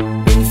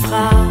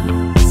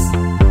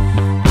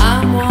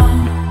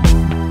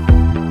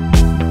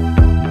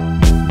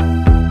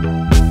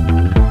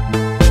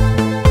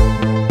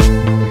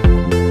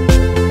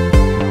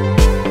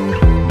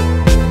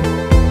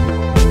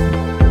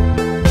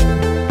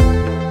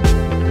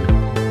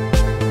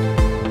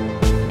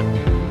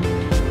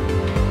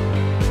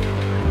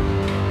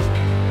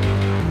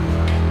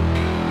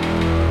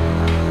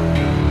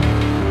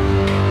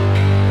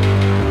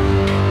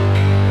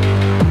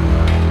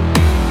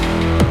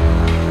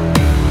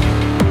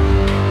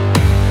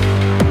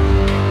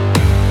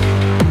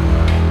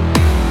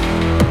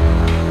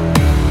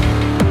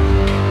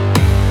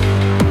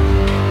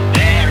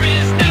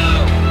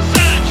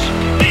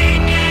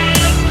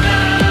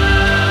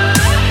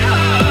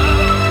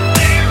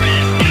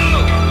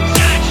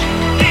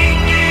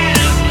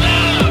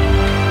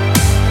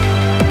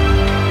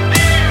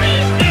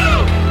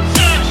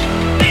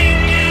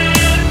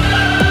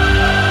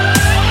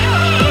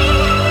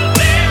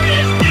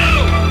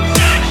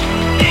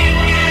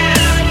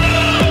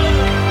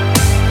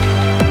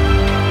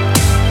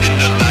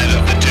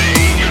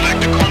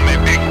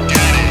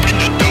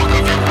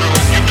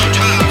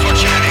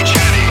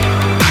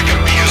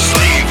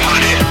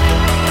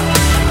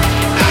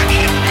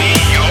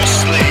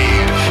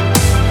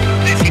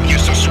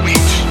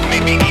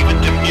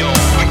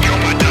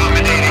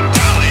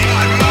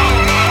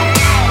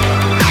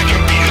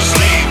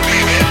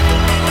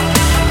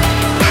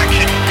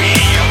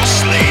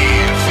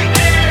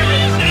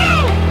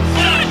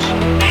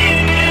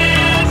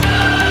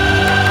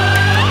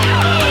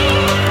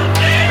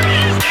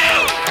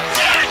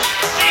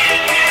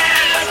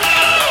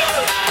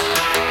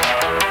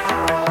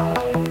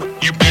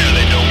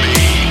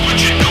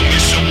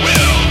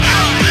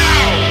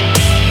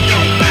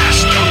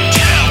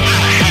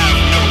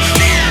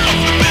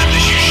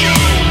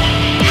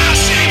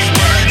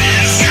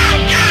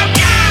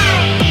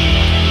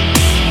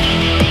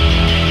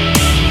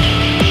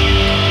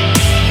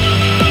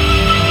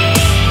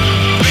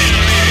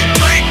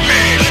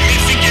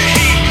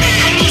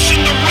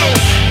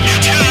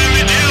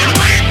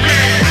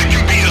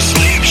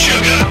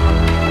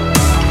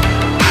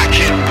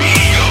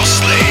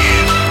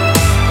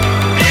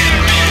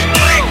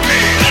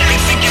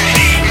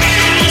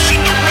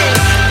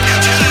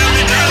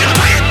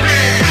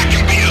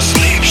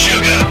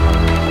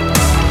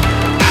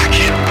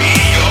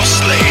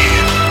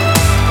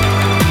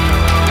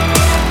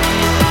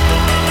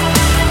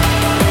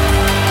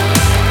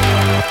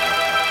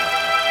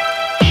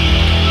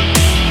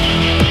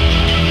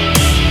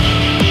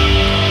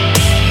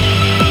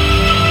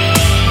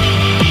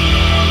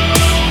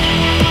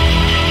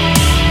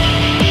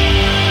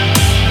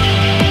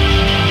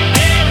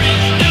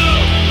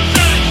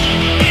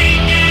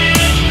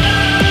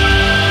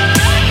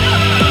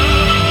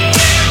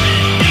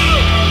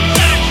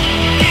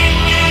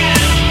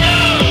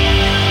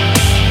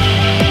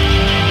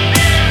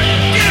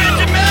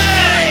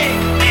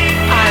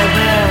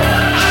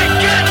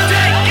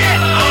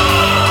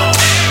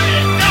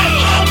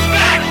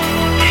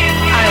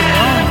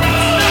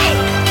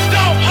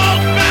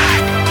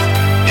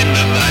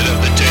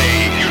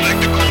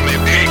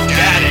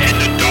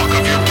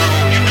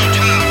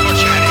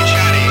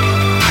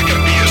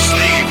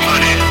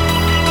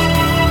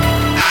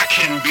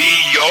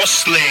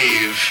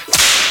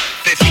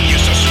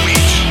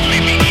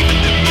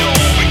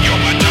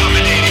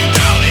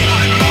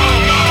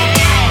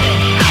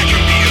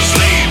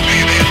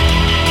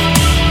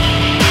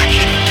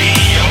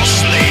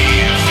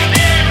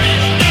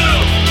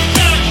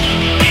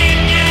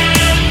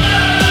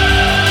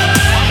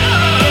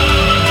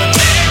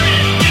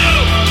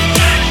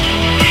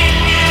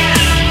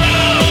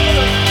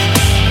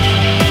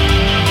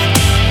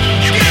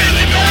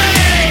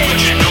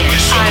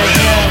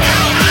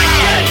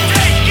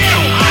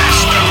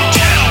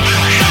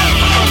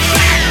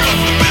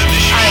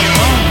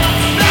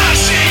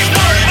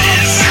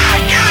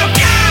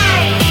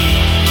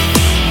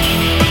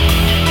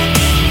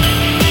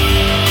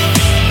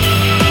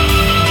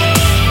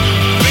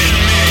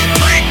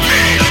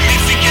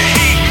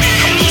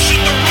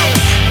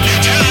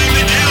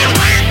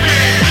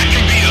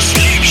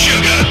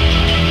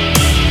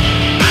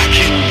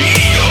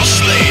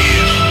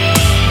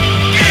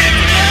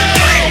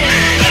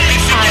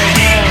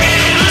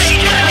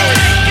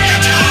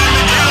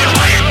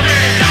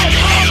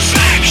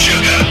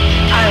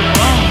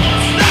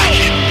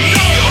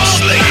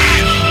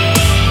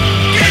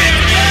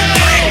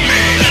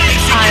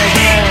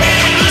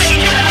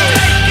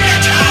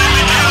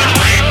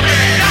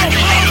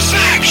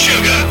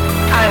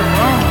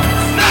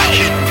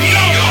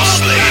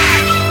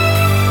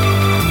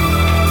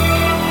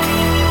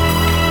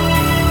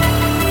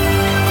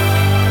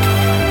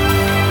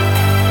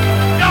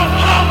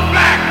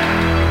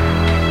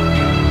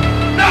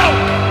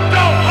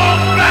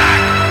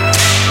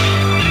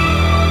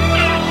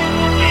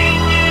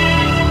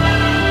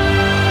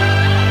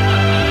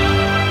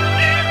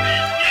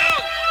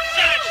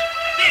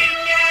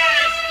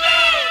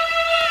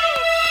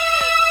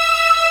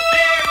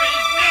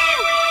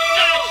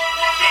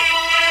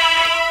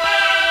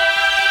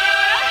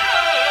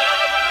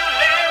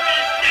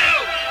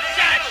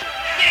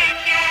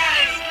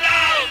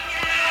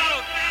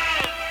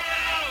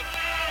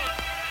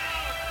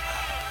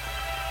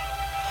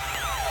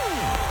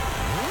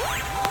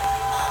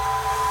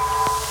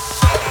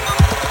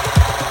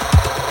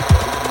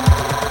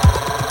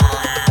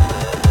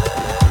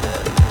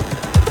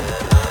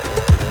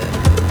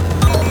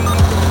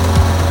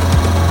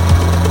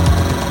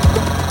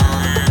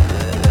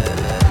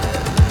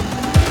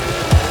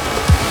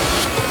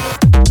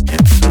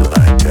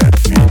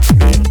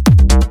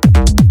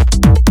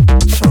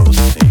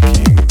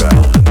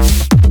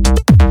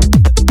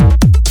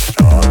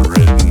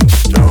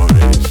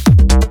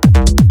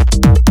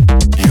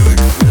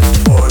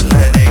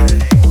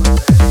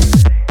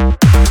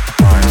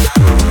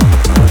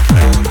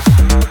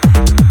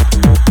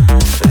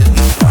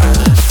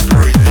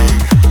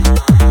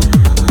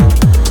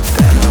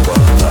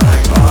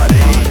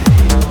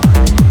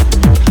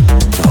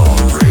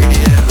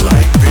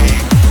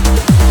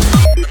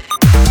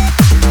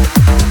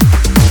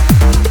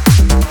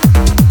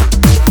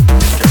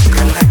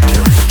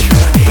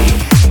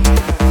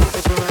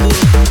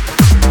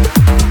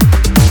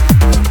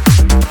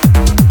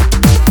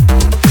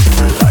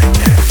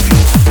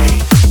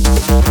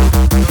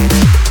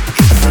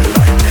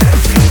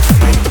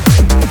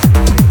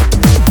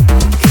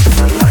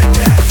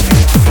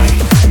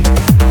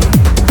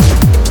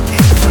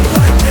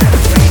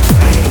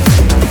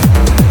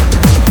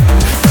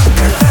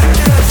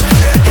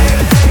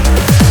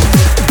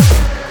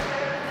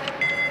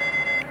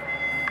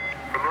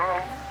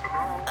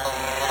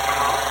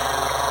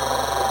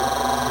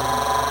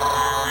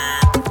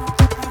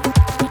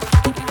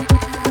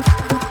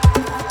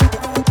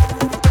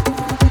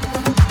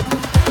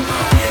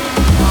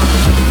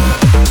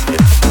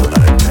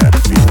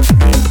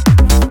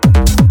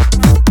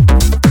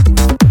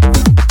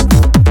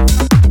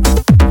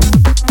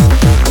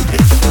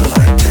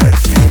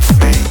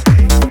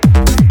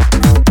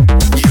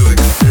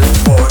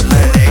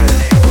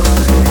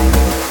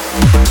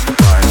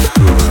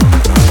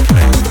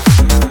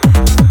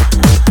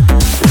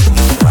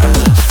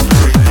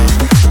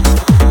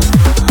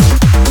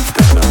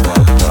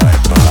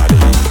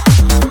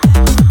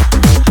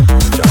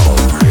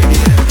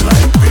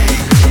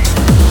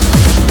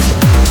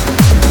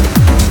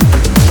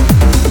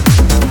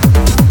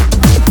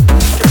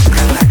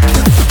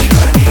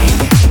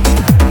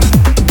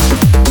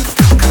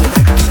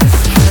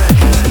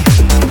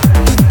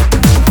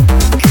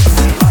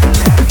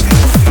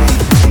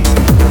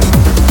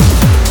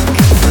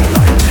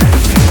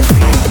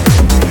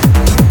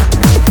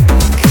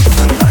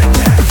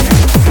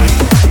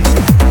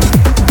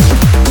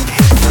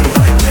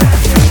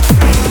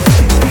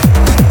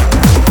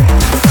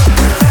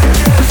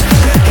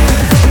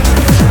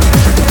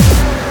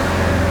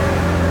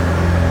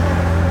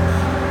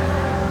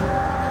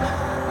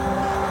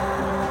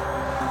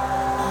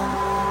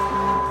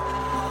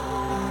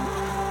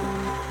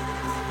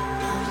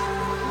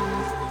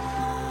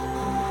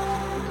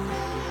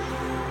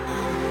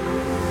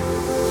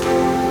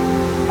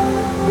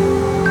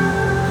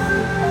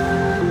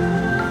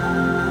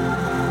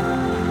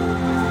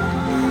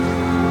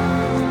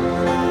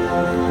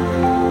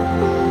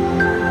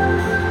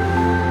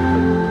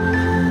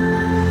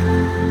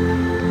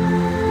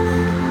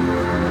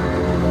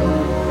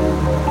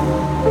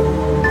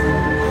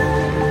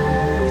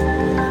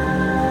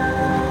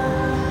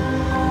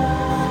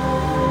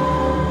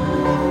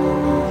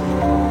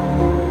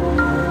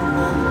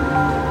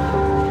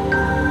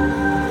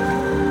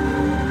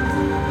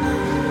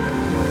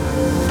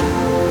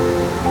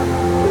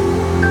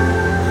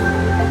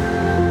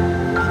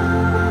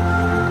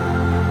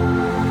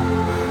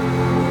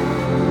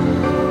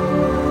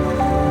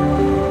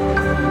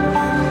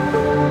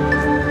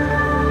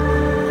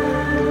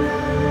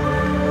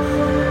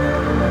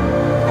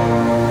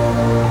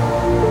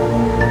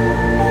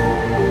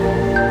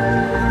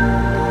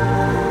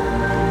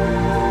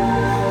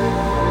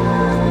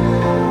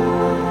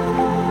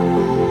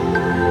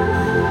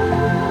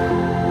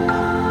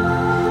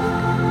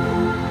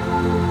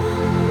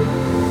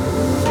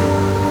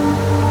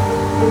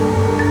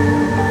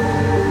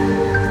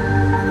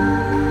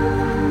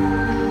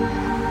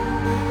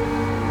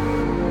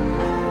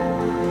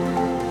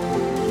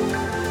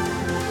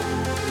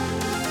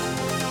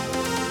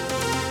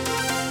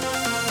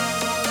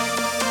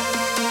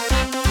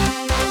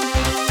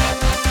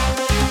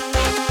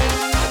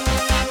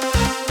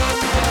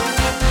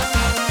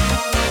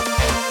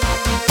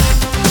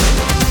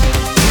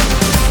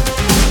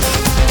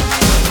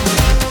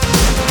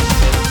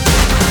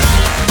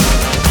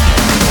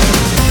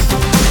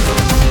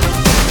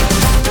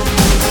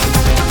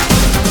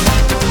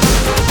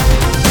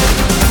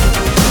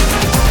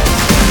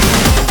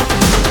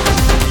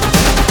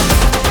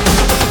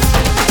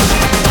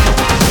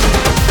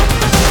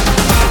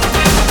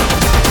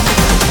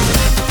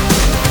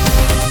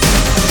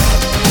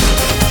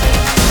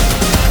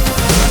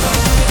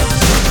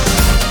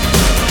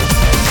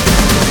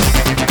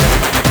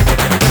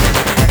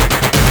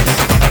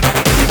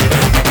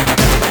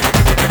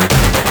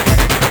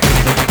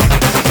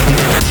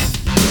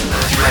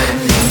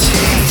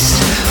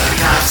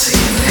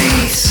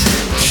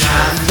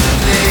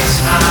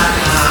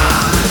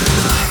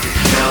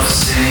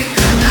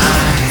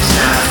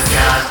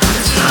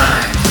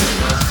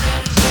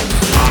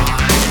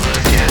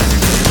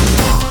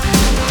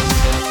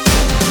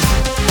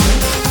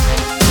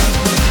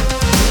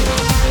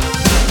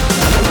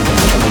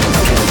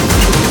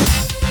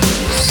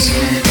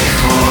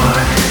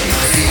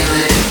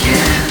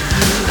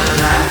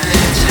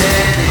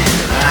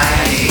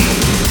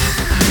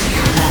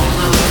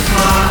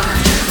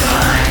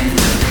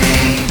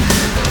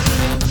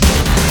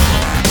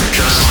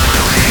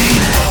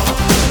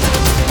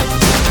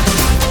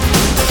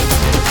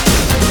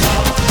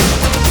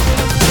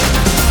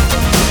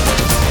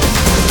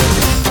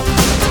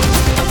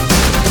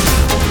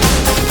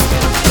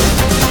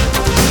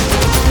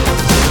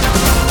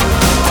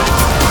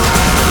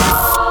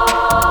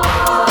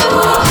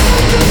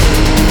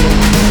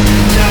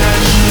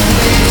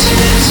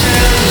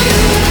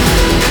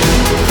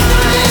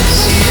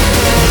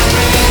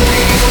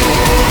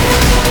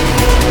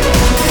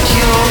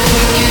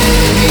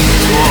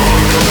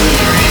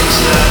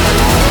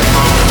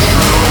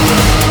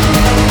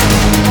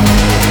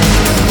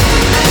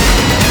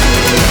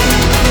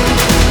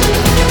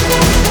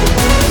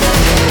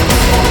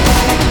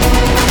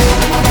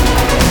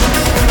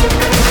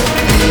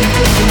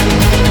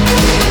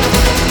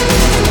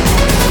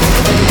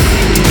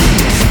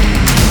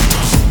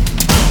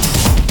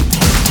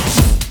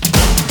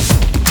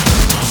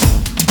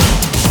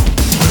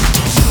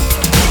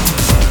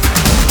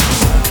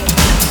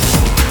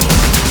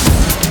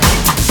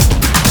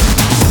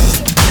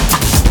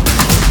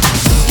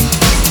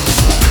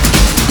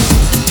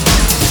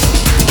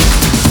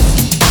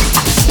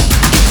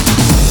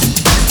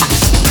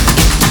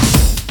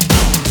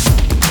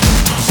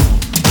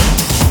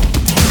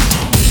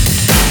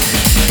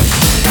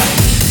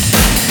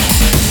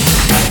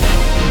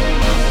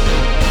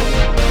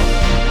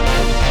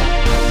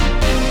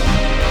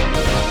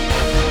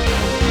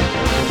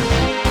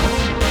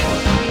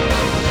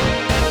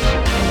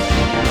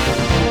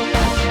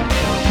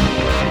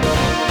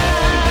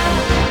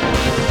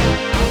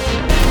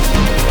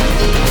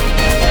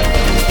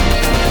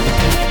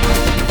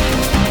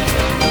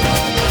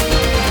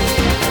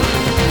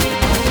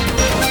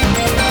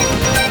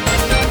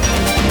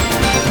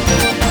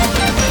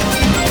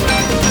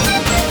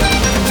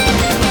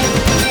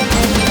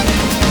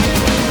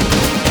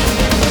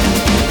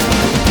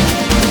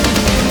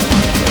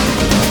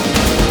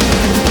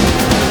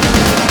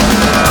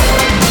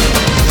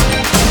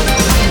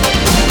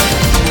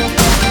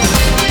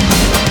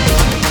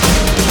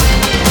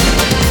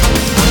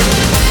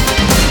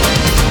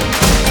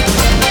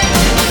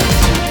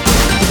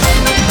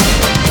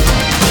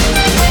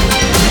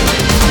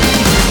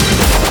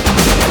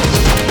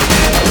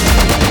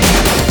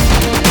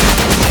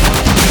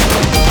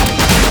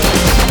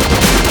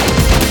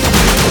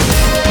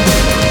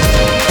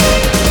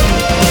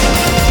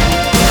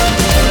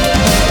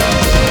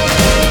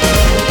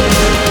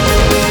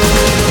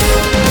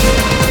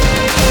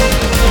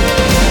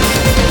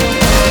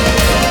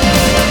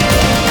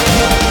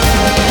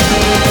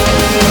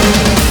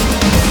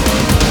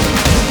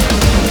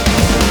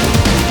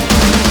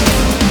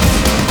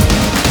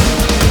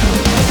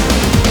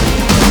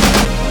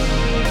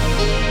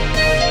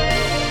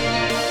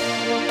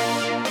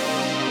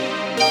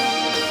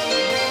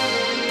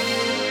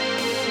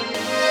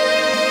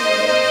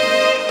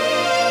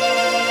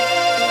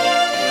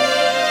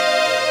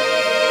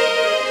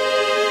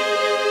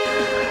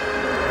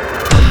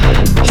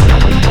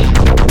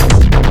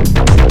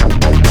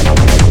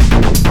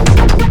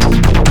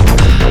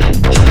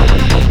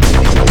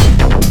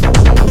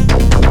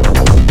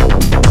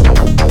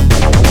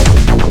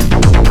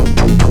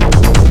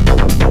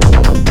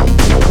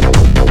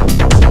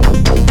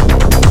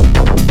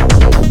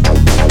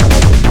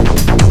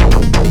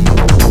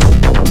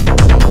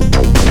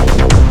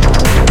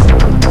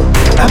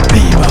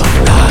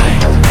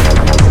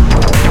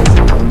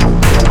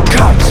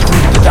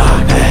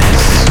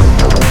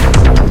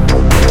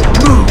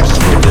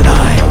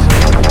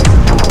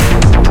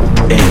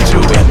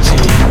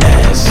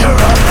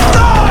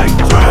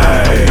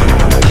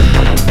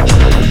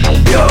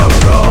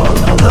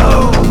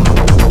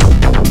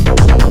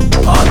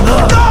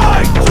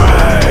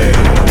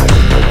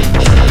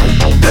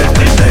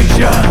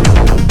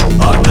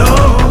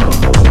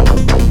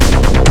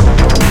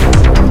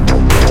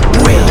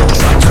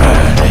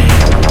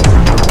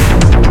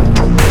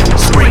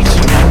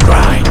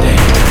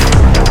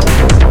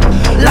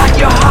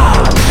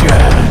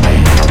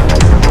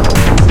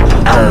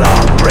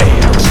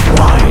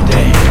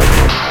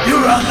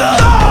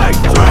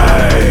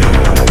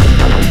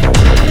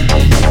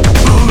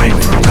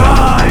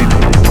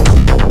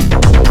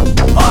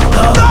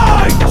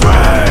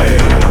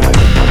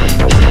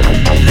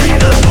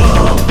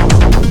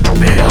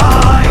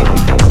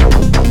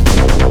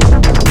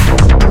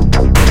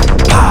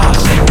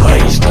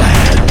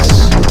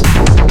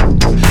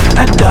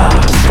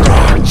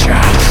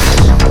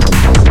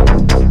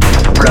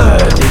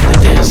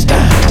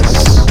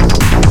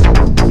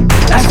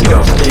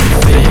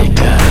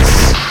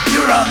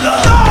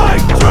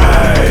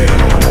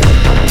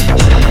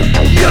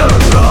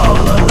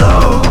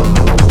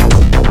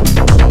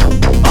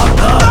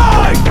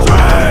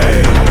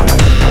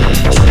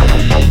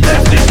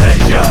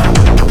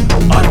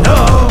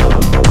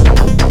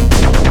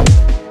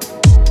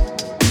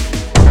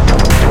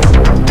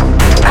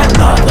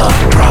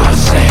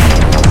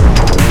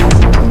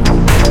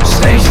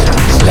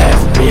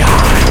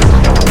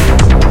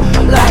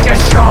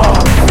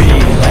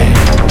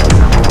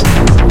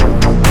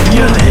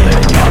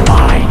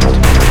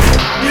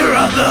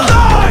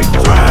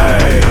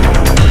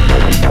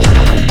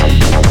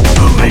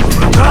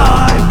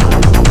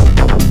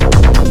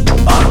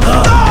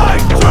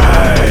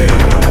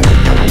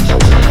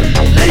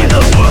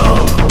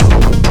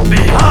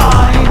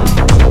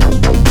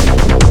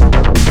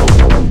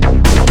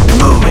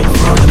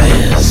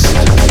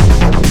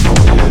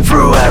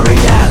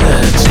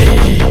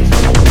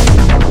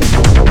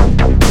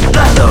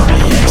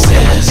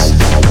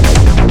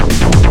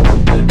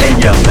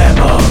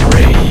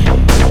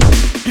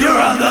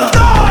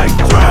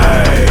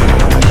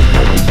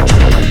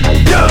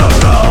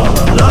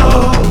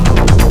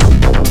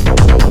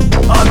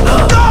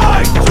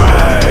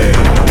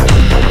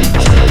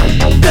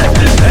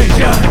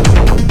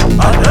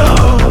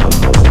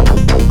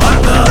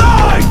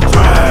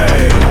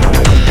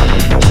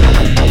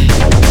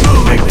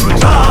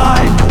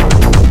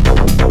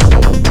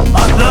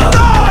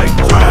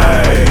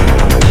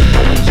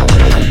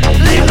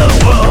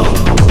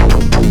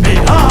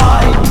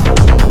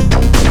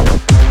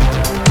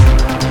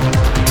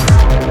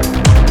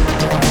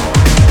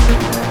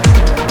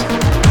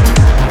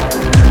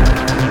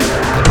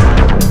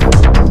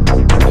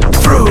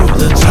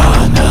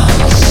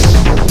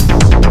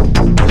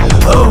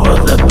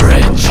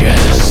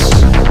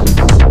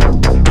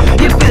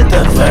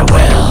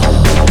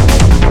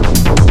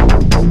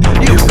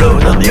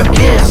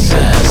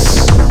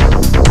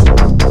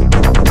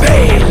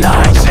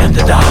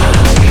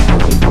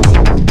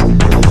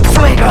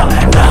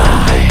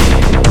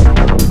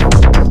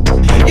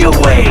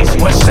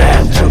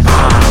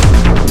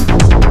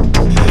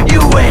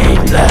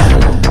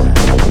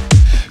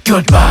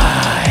Goodbye.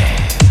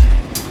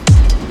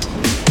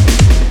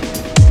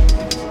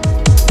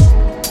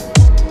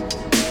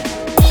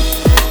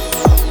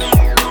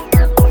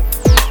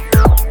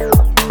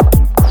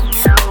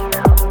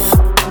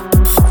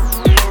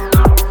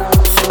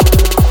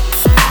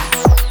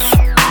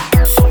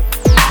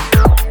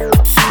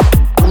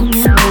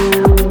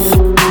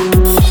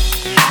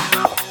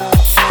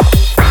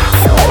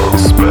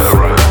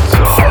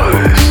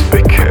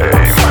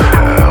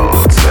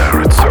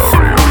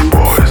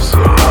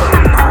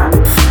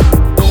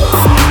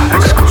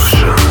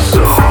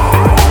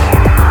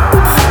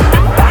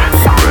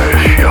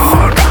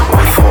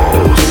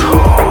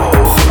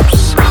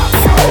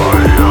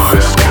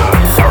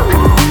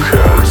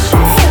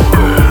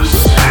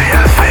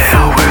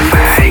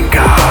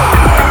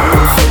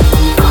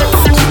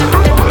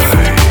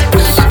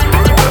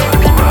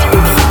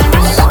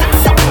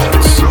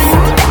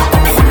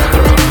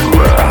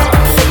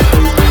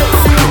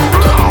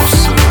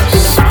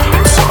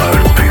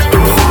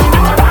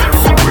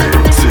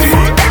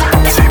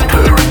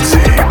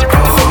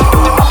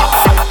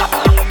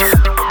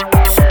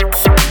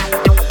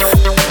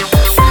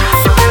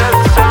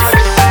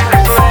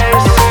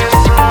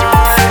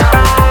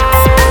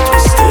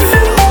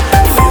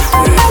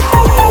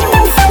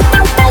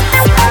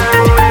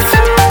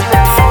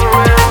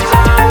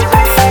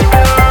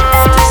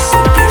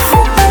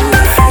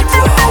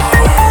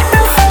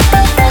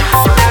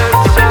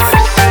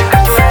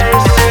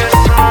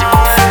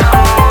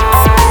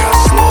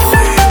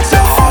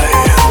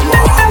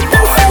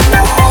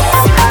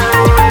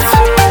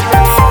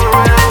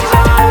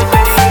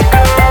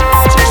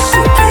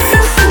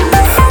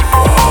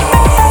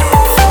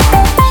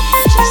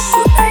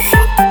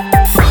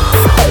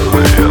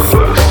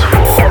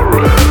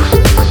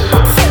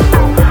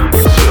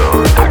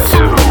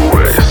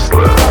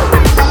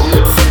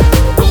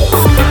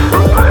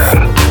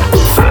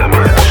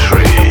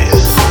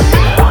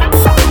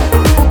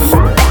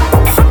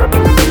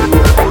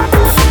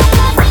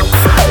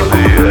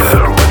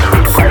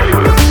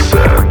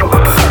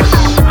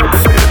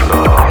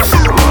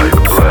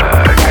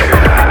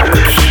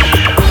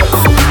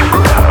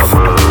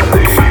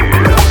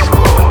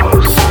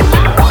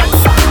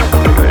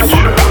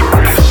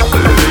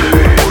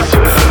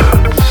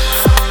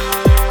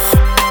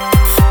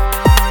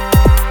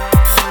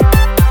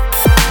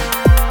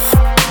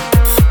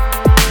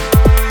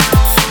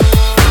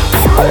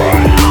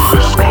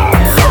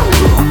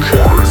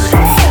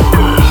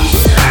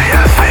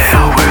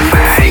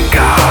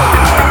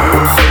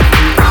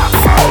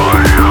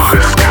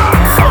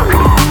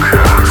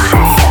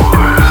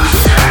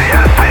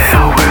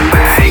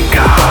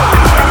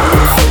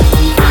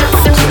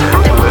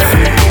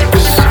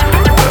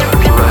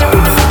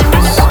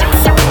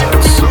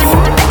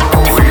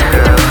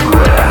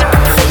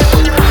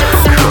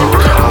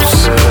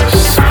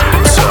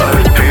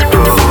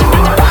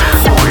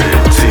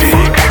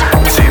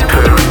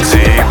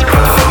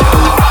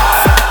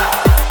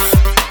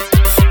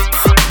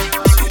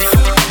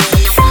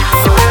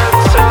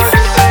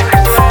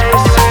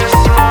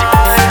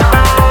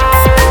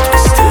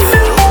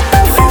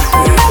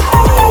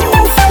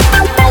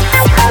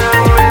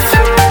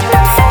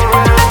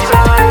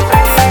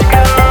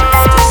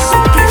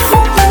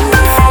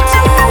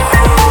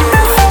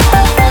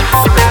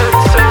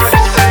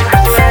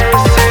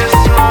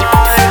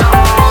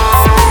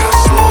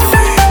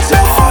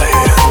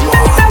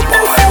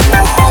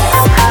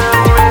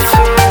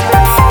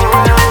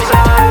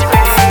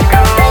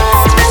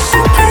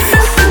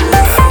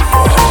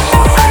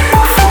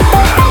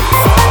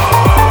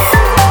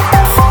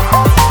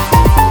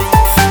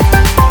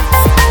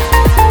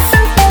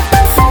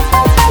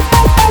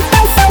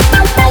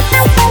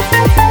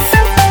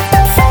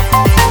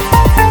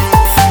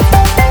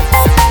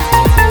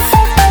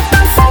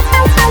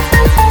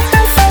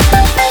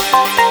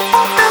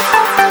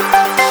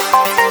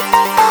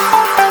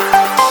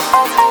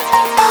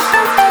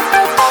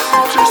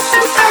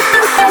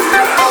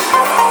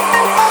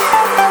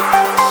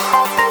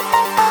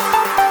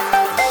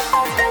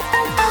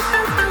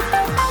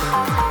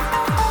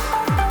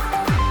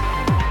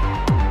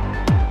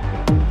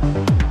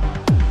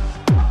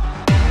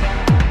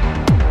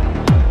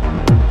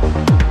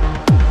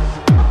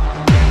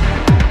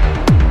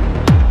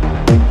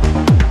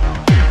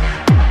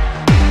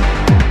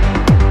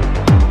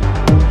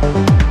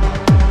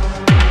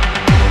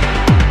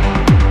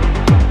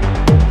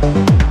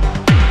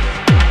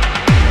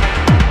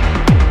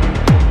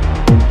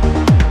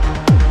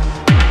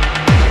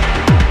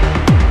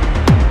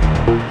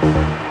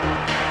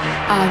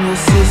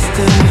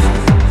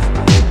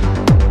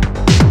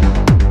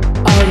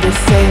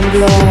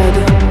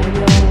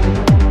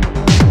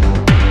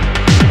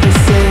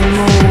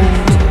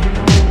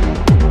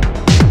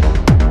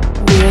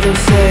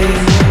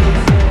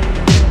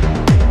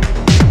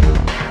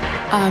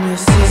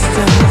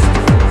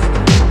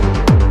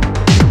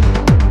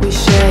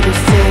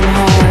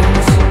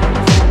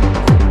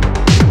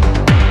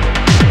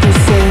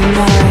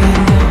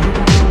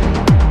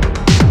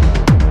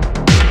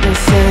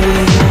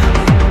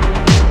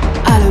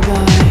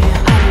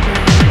 Alibi.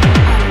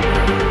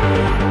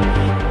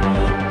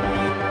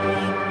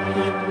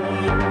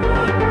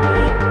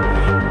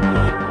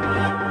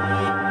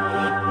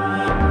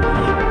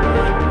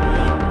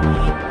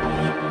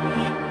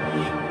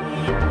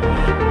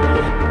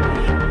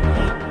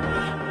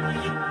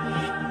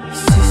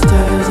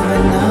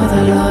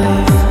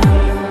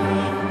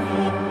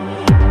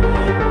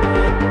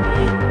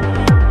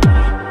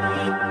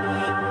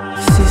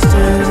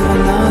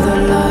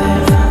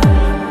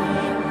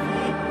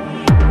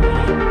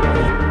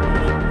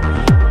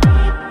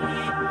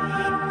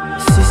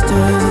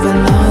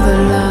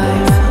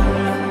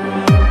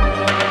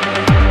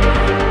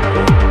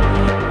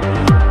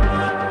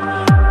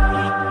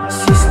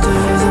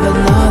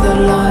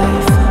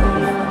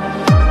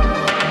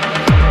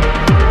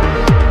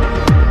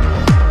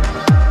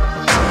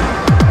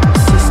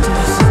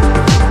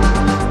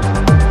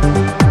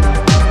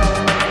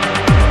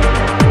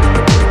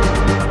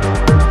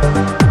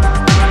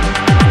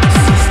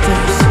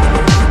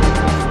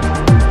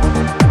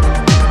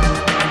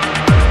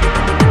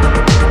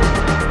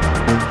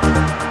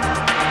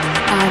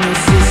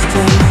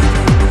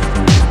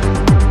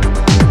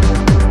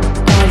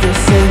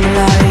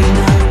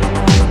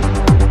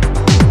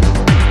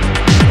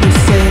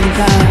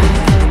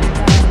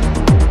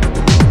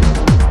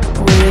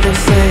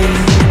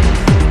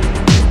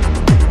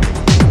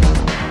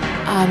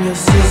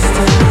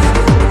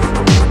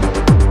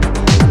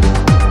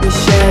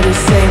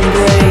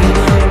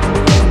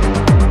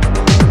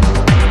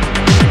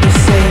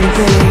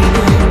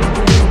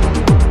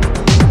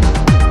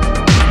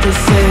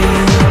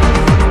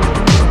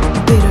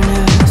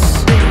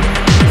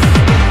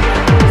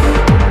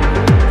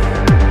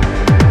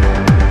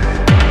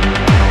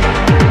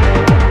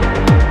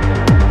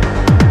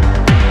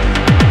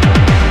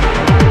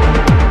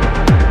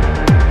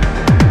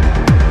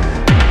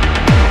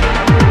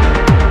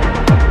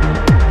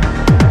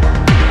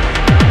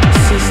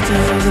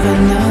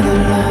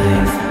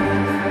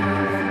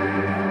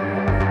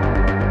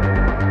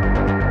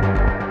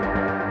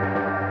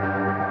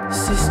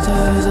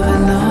 Sisters of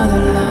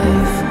another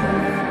life.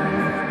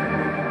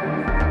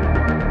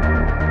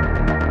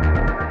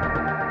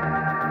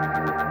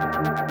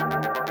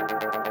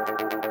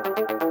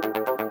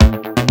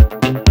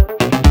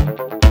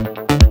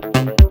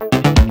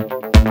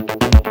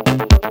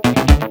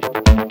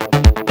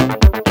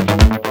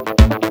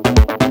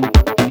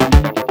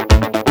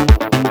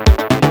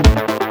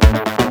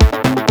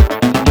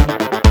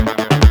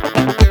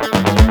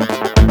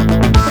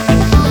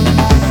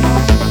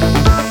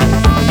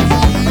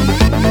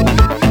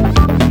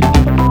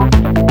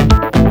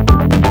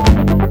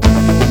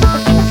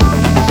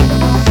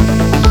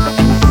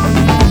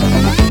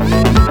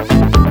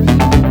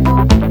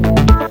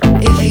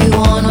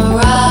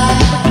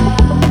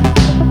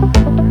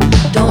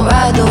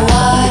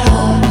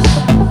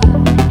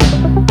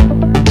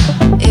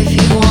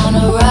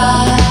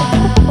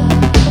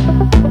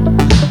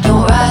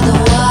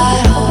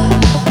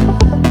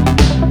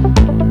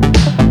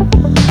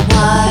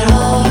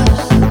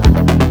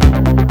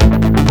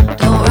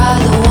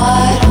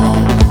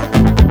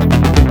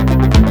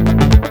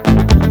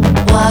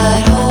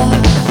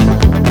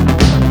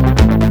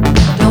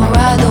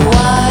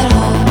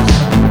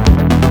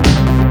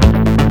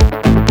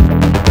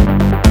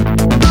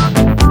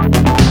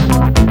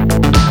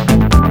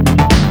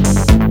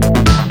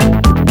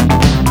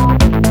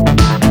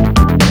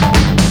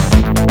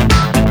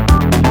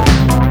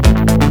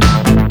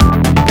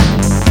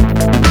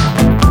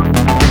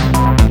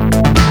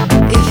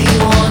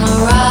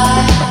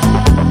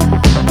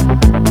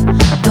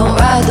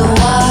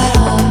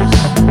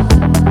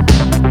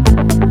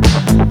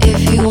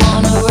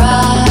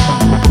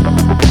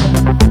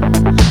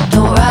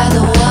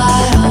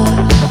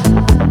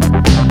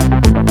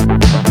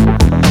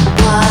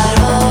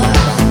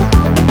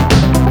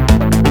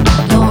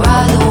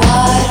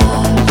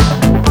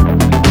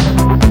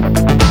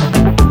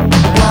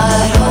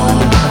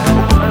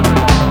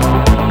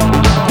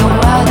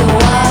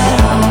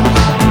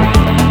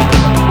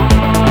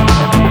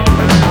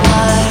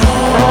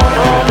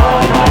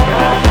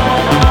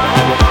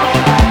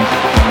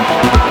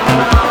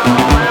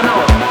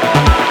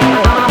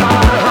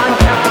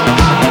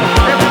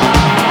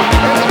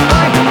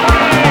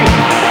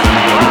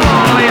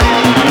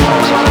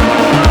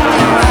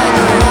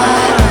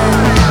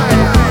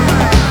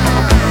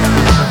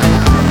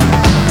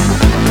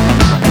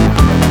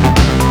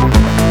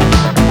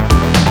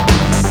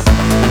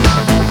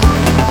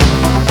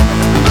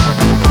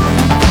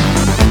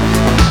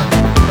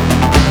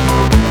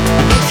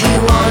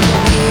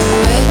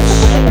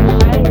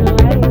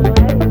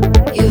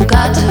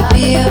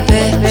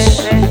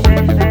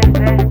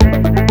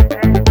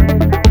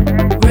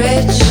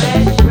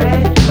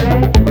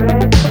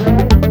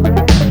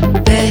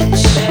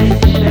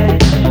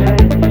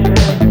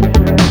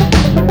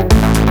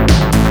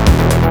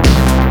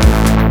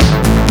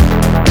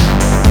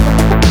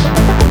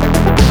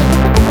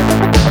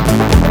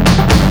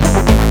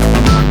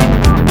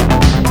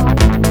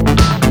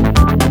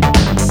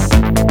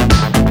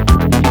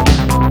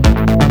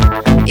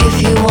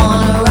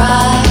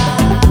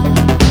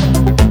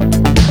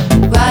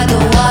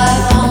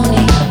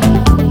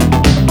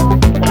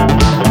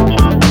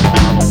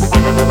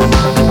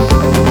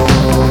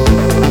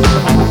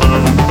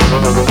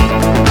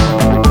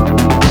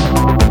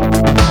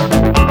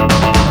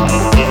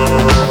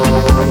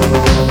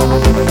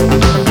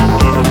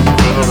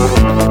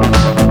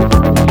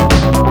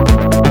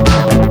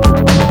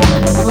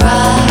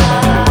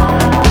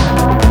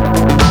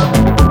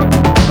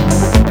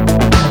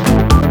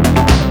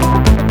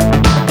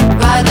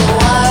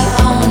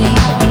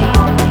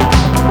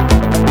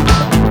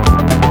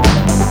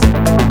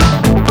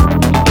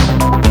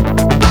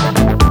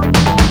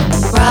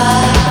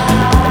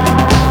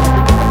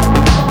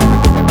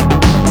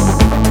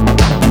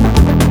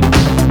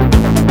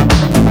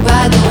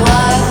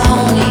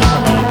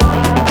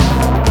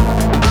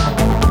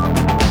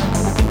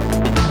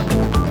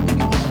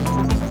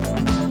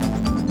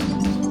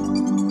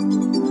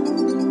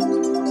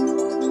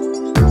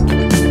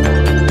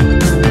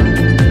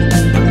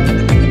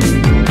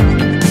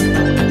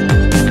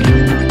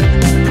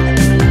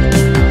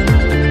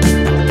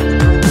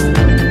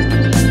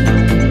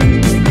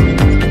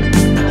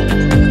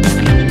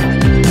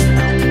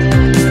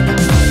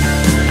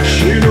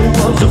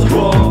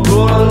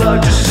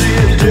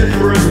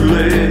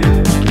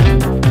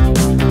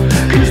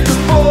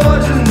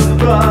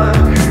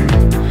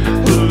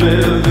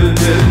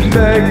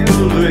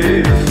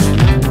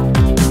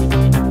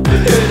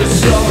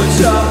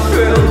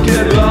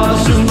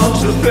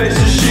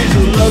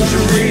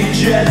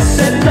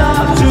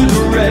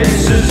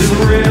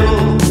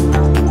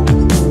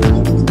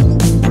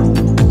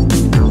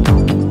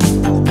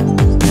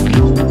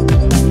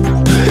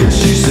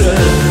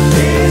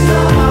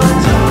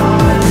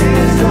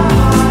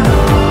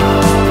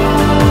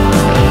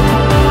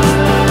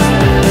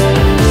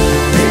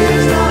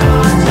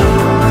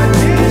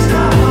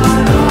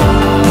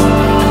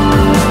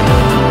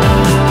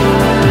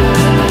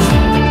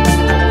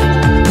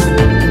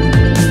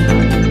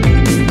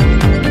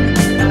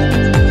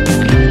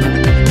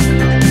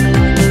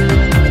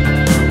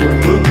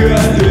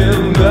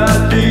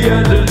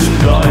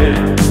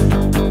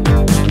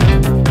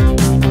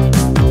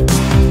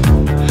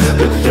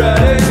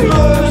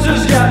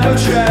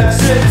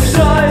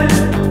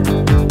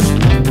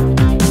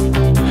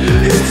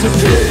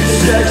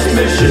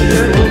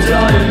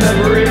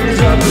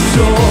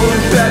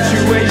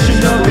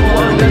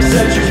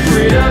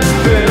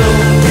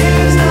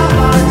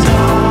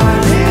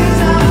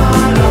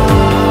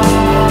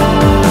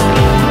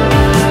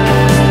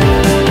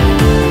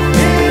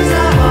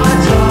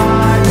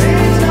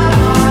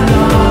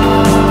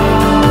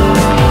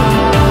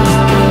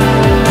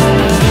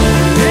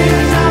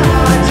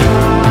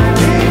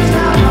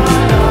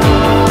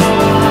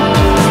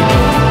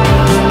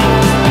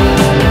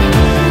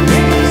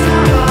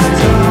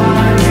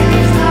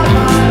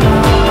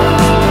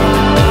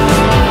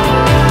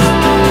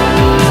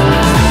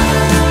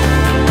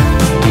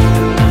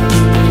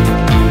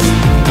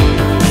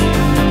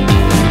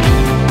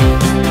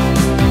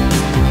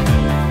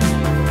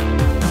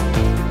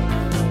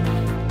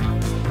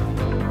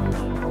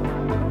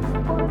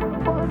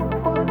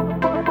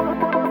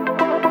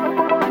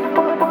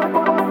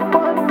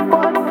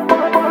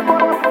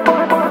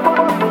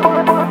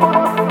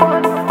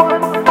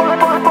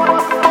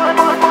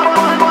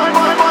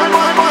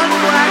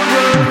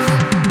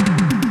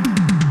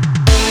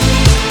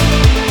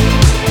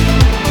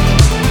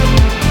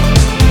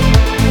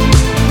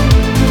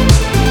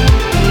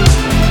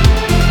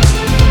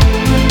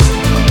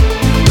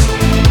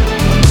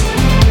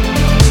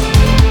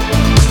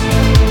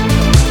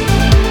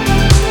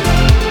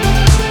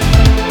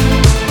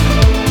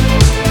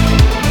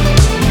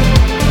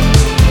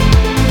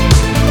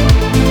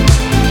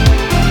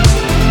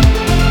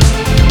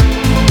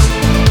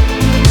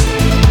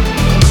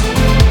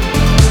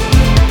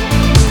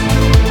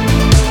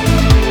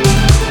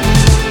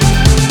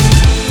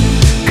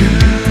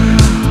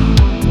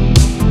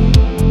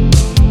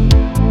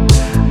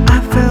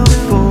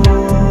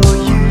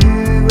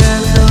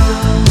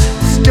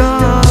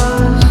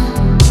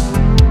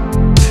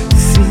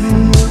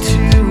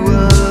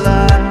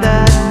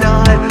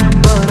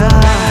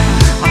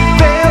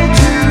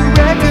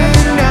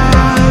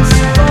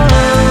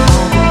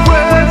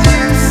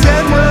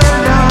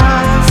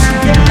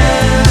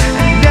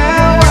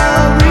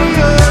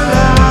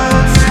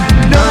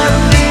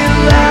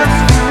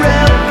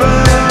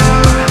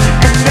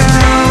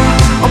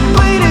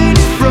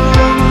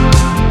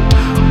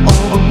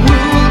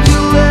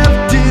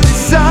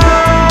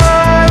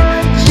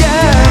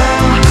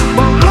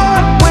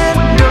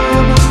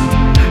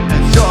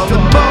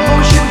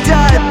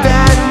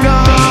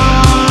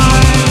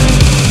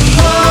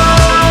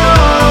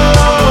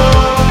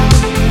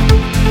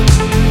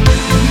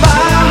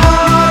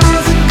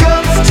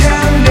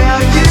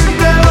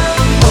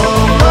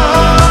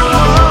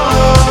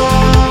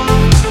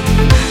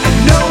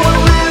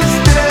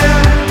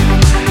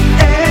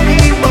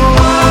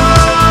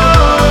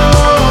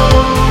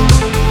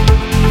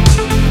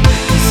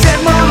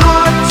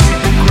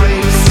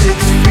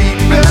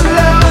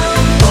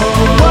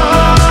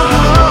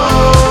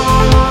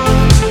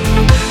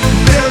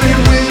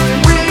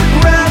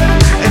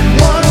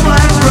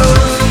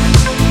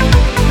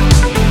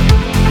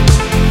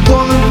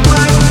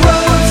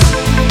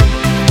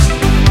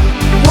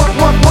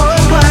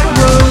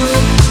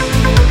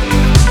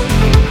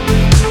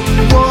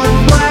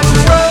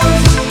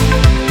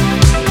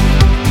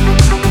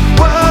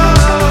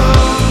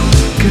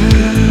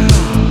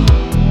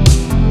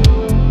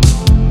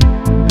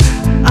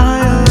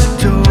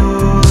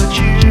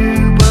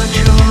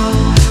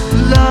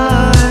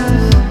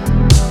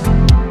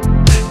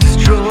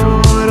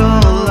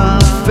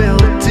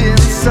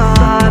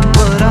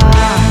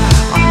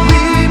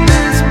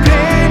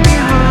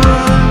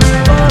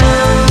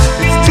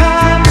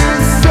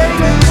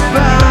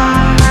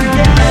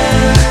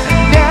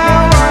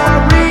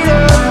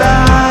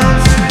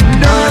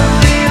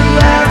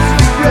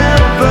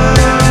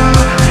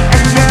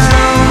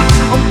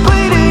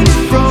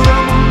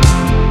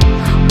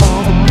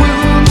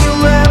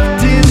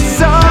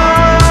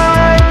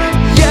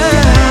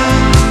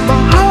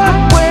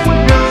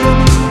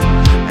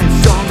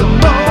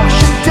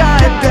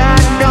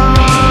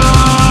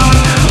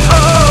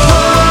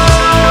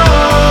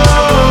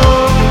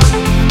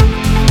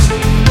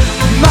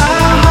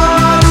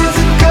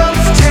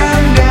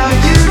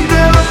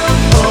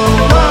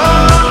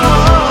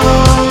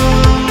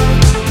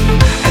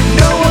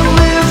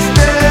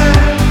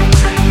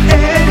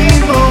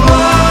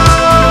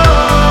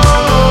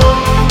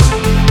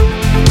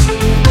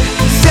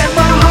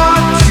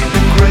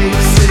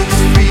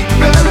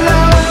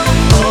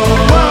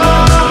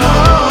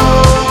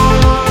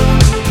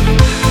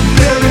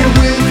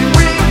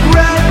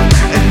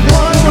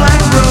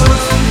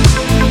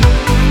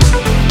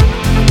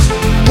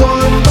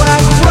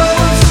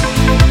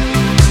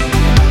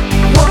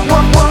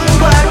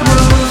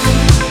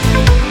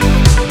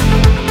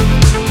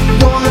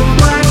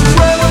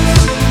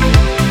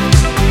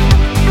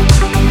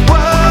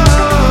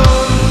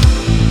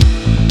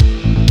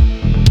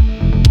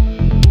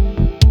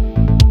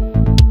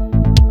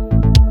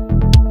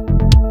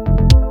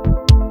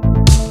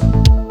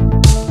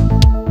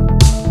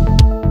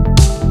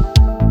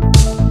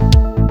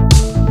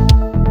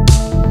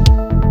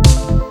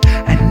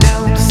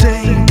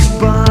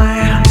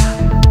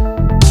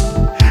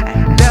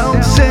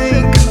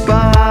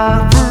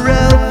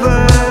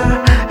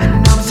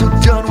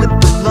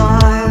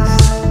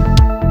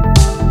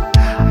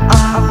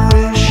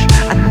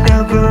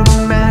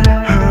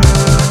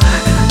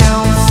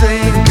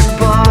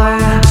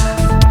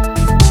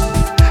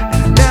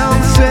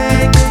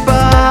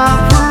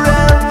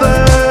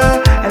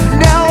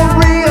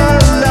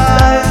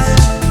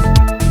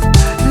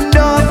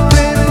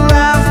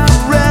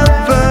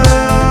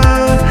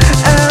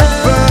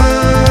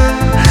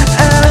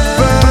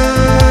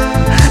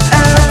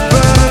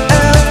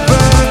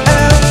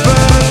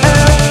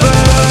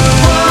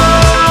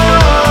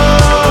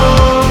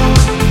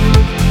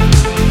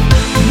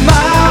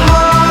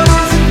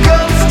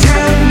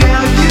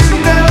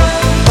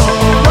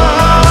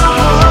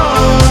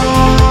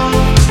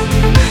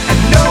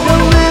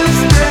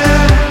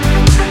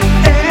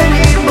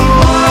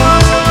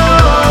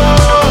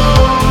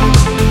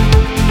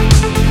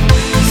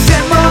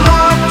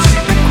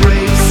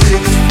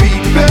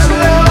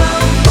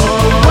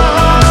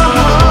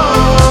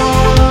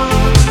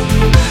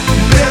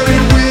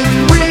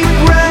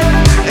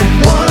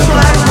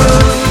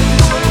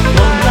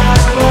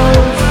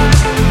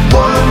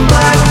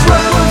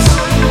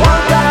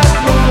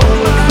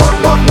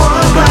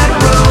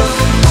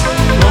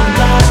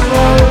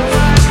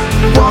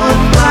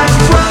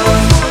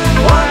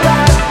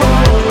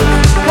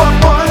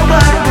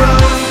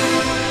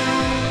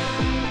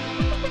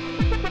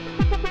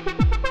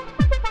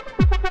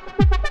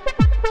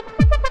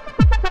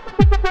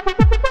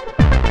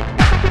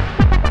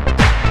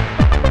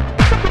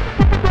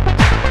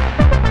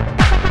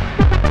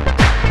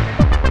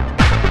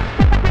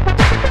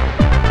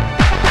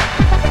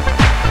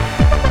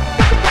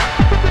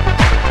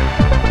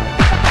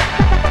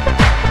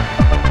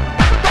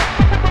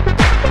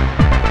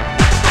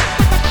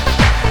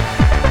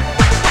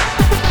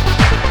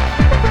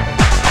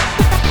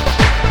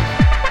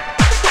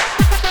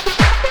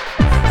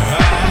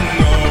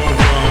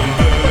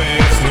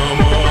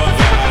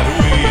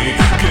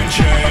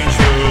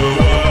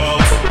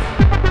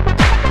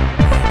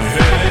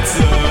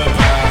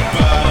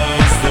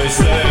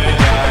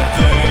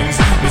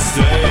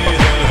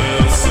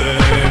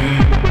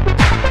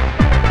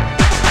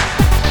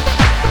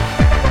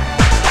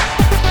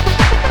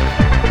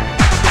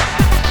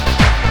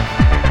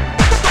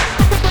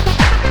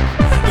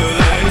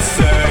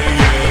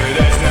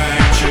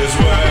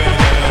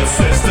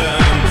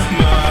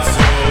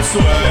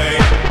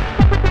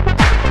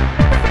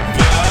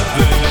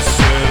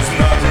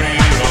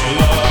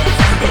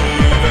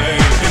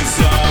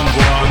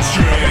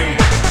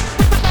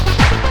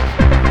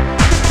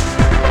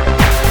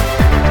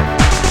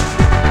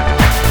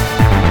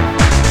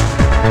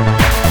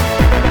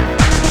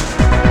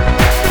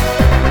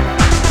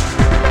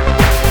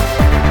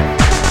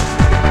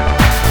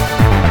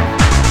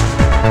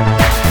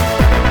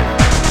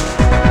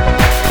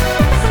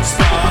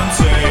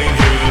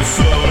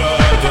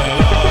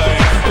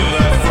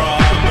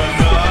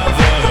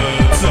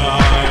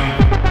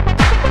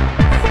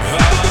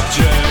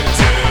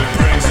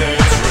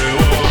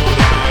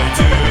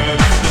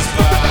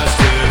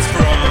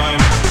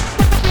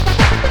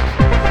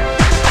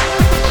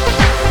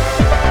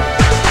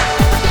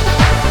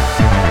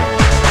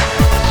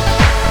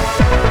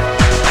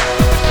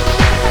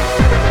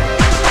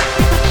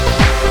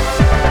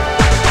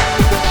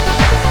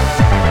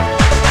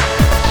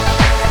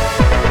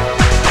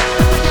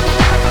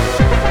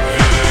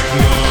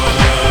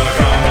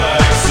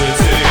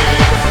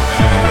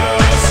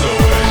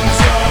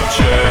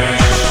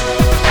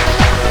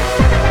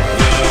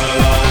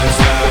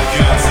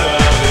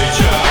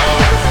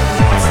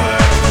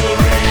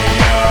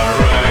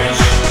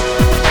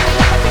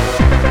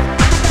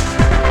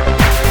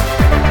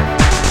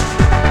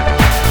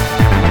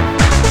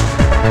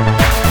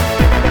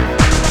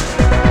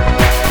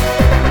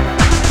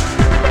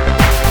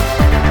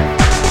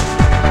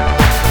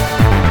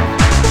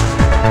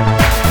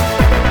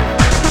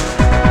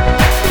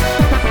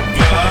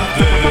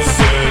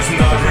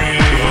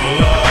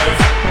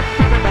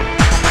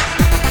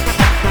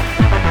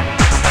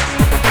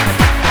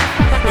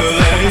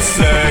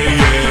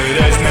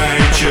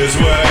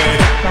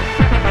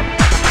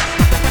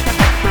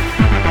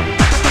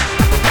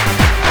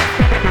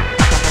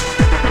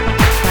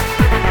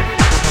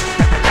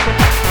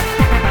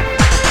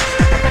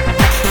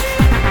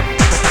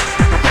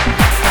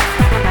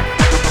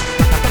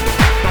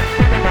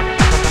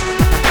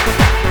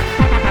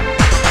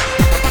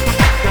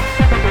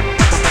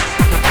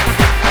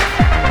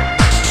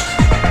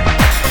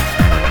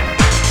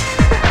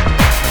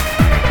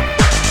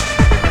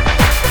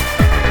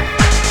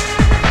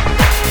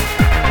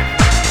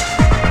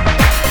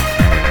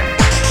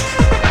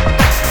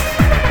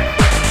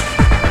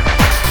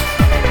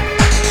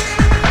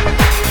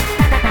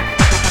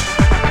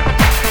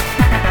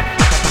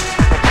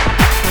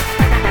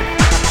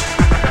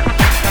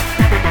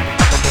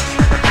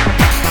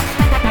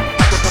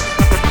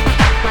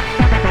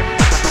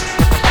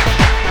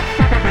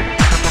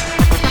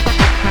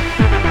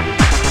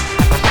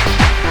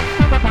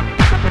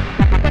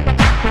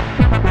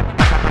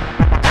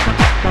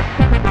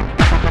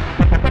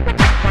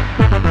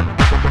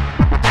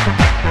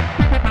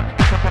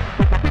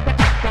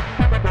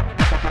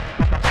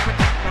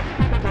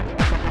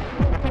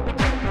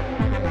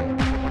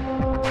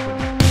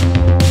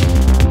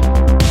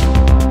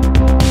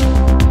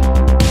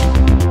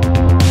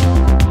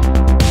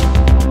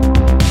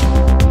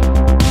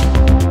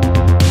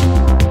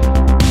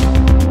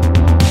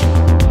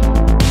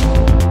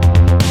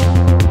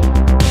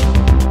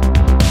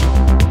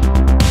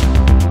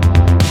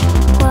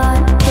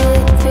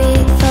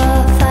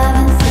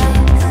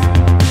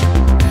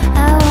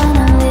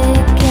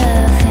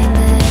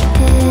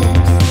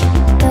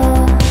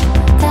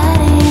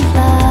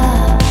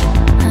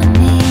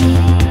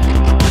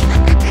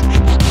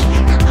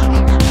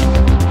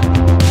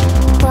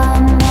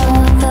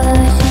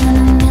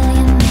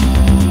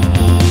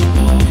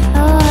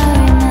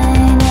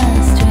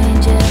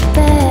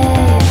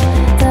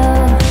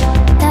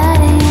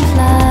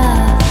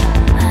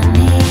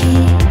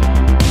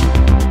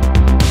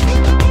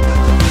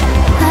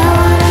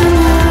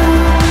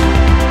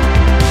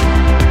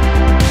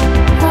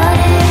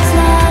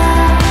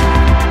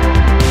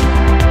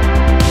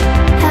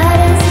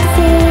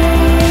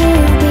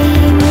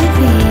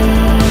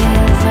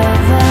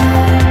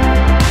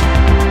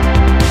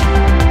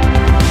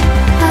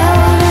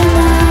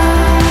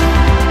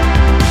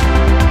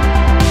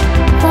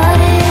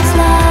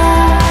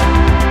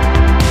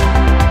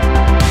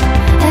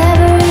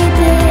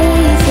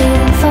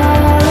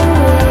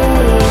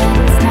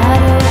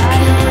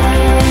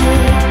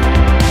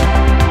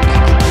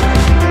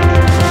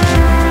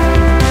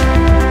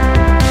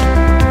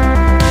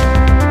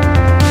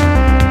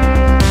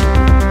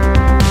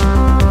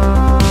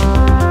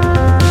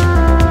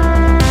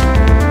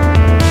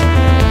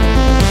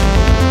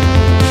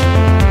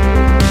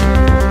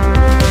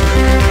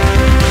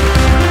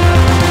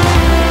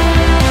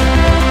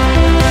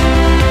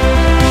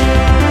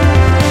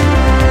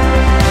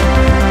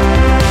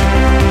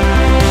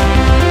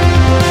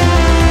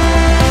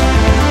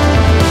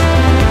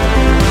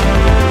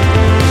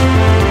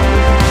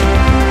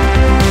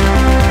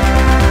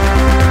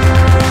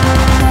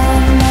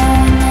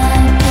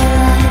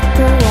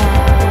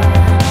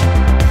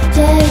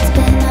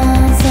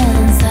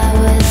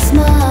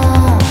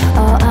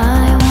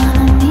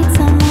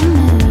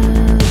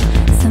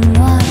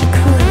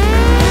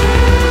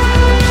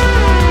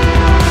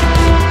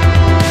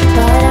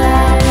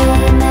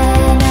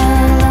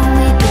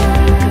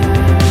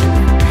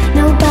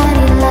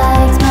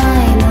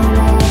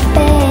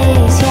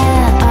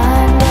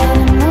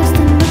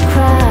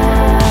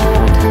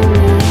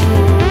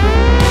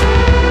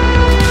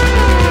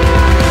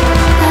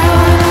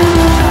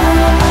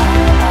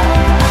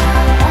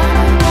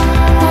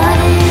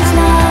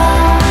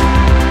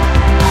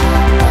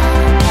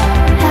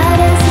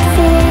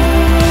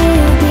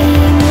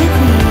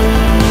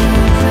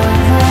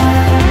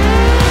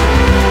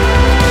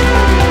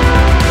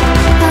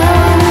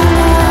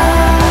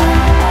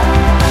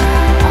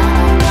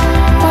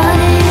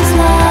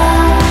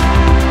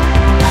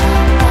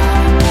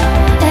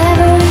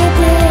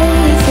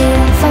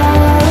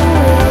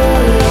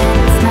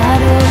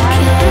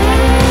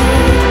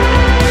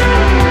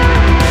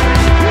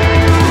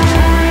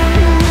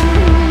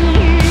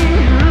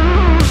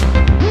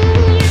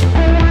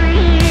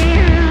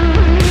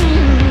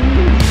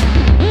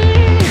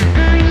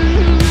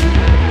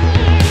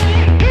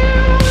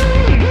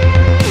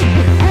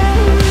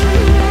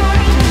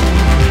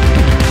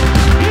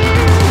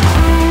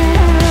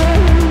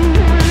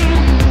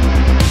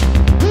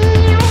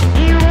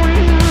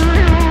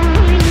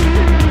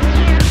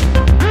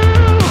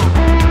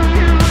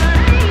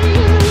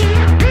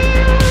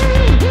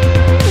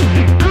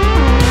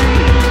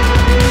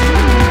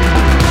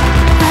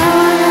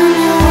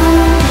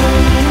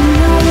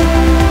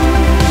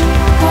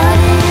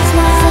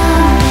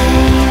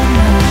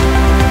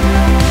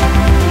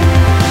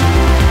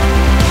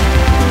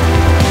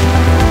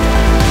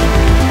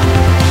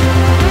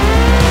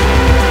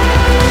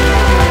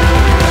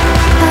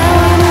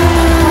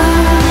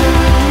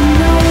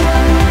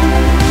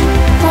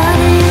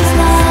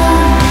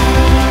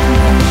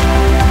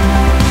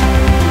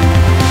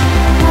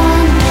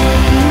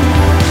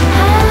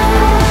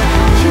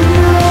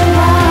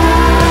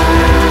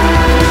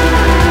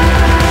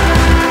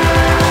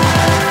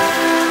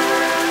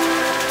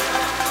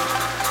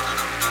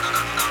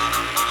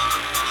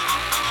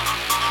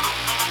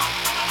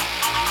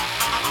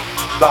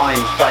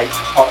 fake,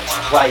 hot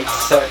plate,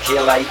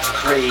 circulate,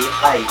 create.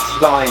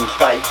 Line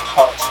fake,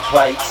 hot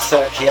plate,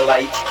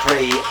 circulate,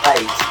 create.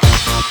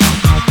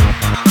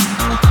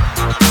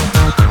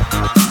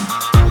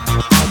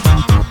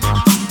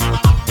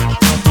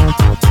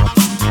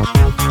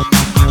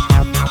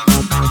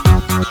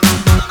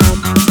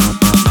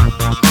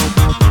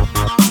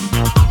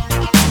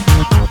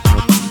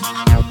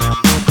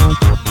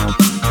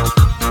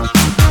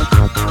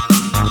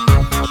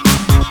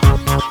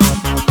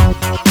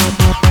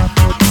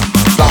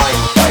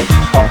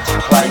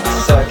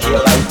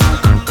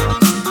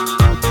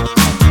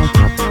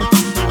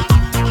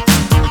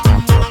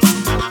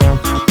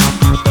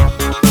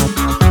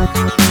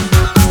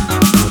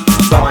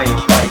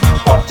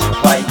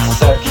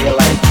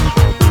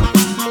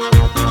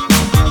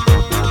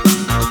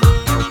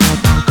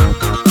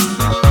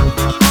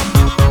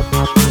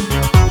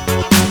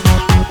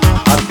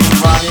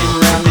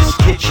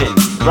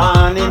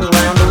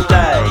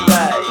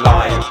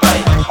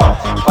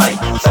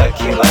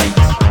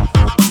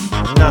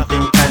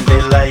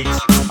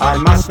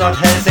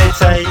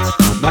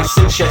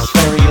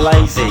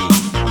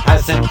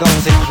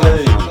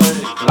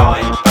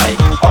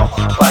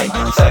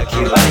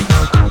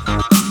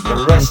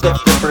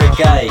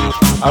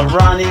 Are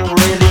running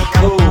really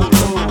cool.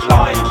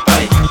 Line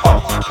fake,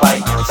 hot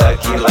plate,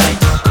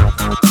 circulate.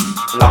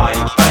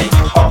 Line fake,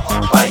 hot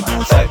plate,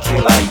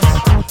 circulate.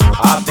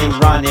 I've been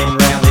running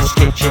round this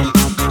kitchen,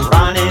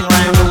 running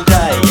round all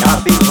day. I've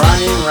been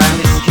running round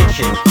this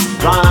kitchen,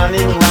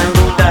 running round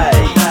all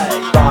day.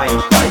 Line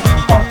fake,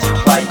 hot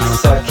plate,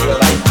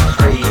 circulate,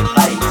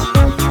 create.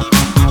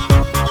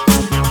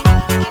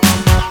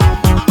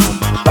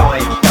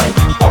 Line fake,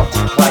 hot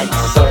plate,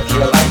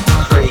 circulate,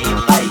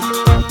 create.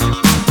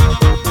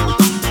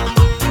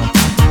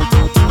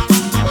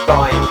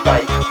 Line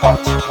fake,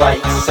 hot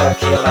plate,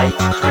 circulate,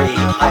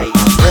 create.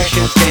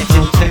 Pressure's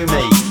getting to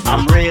me,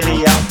 I'm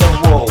really up the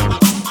wall.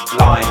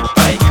 Line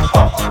fake,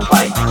 hot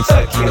plate,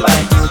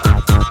 circulate.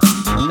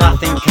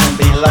 Nothing can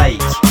be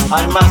late,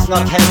 I must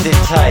not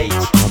hesitate.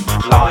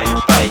 Line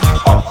fake,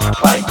 hot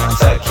plate,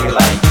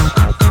 circulate.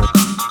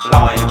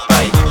 Line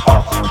fake,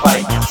 hot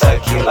plate,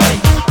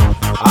 circulate.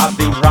 I've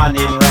been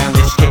running round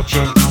this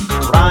kitchen,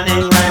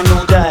 running round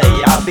all day.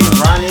 I've been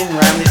running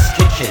round this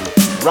kitchen,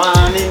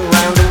 running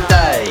round all day.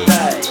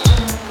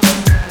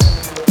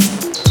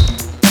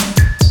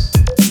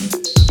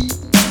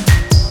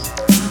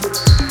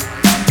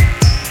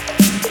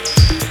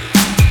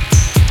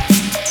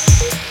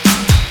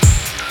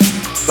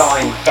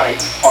 Line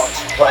fake, hot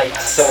plate,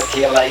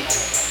 circulate.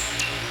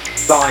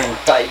 Line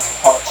fake,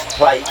 hot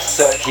plate,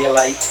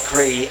 circulate,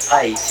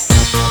 create.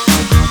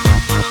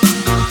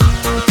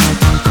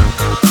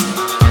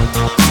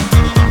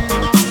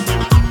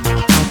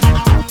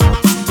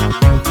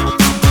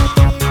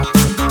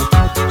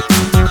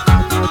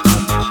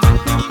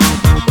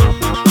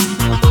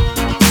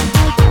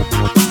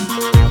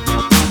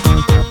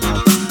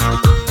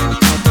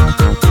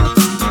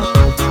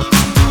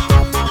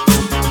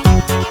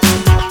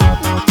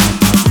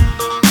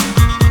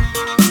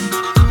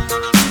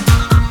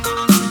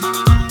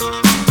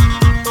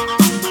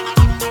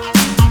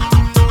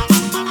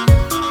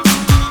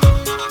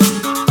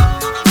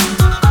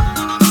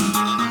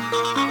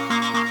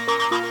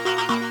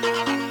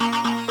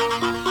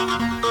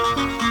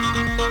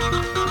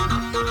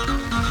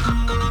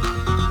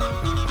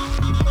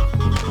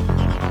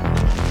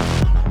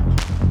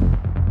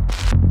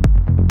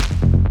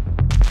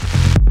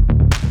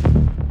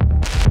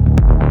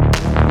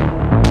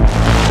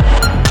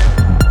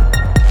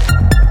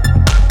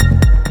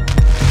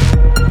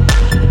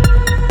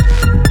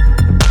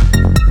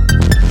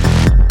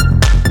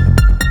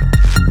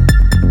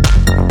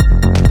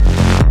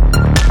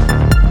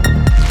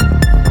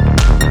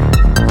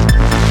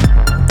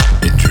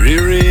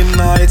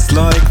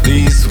 Like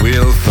these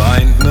we'll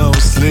find no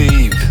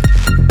sleep.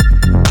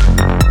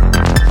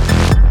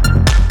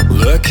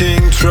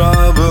 Lurking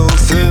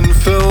troubles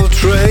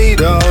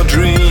infiltrate our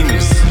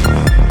dreams.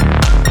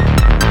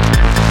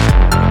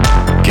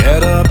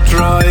 Get up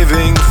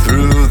driving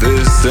through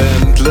this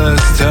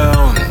endless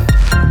town.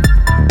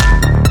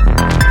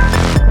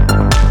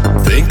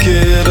 Think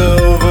it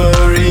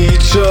over,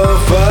 each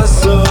of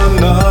us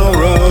on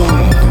our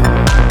own.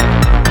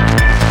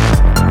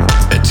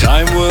 A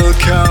time will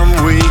come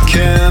we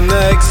can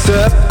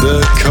accept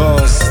the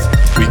cost.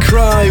 We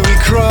cry, we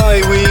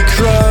cry, we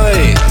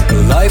cry.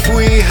 The life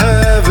we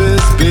have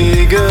is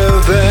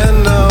bigger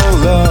than our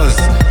loss.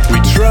 We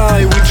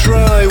try, we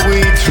try,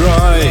 we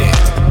try.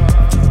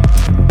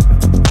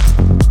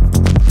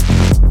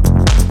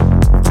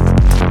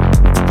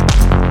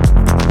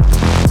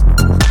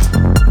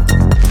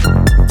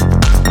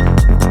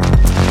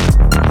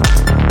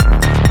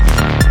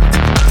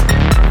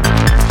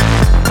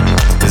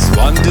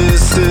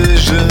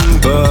 Decision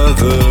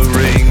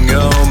bothering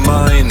our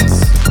minds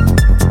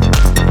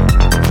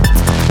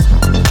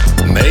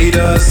made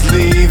us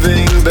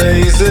leaving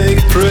basic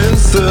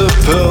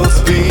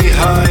principles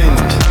behind.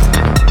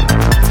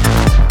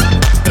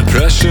 A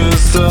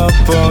precious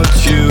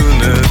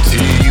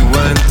opportunity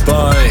went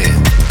by.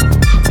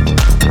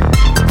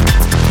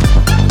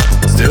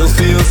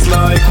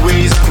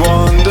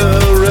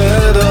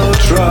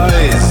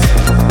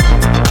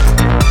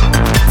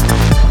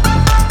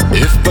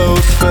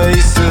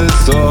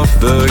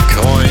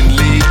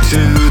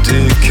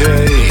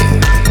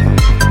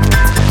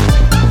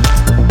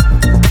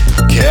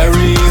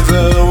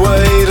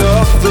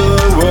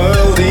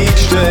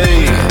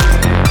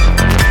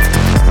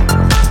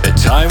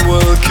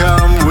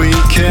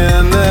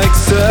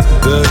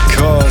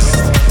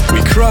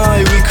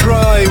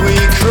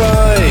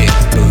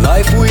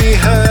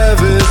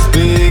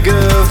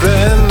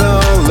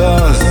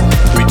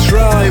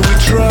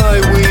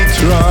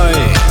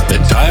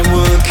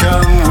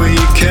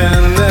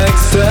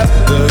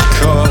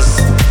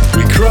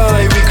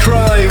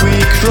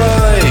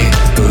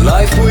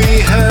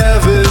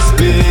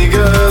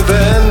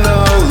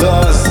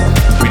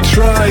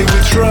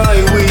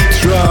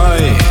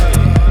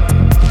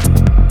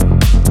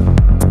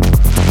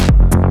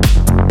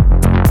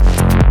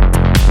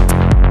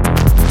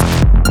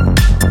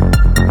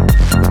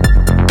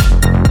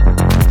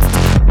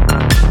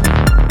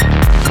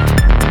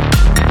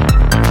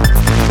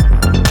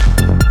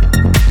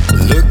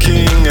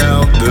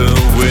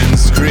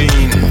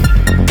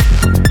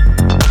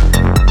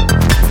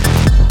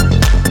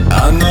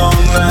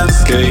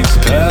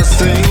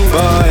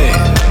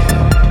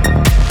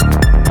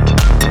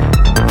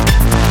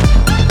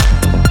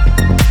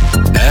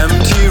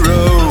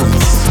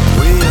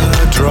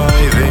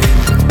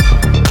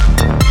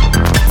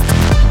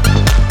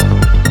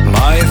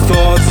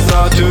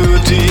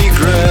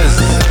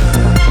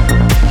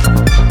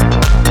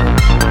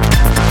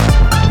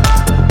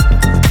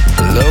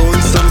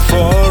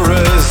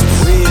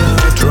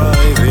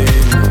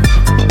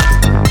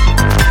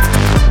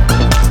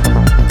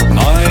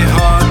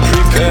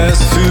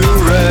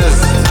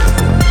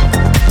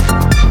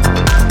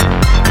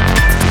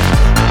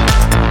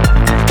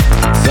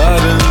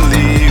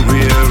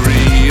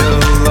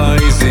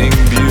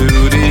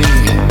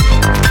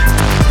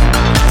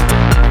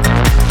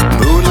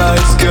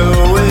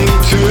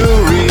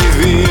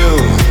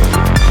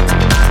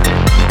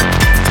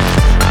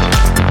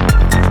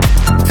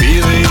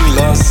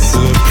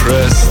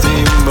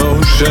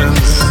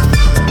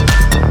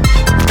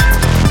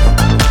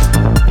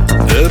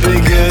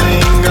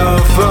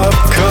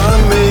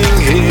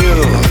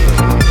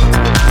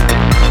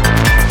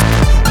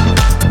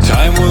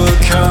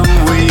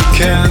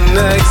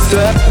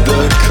 accept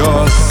the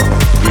cost.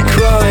 We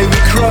cry, we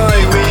cry,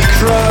 we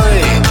cry.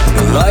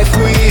 The life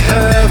we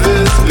have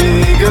is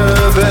bigger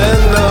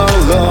than our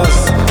loss.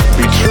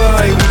 We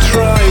try, we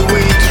try,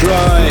 we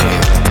try.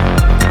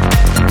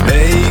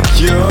 Make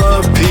your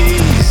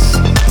peace.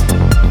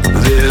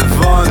 Live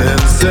on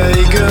and say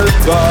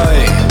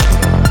goodbye.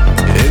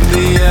 In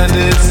the end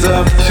it's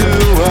up to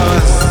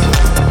us,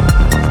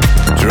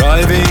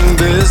 driving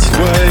this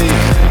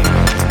way.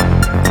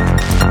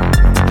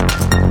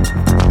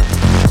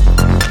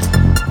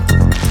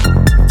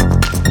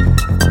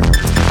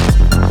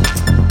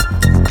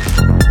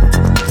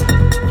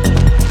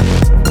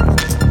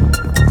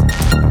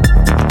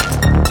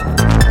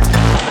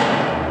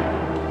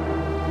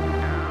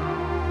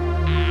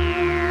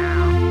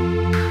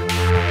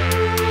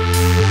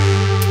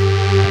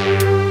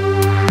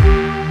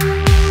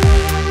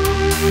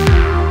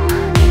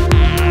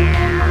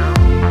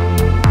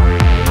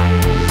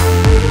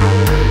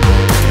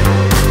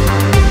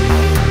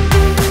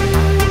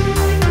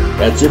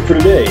 That's it for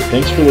today.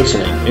 Thanks for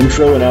listening.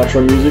 Intro and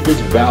outro music is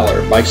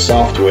Valor by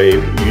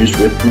Softwave, used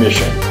with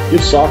permission.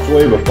 Give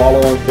Softwave a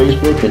follow on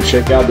Facebook and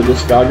check out the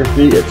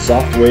discography at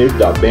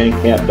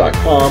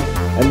softwave.bandcamp.com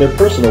and their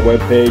personal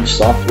webpage,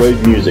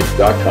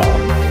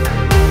 softwavemusic.com.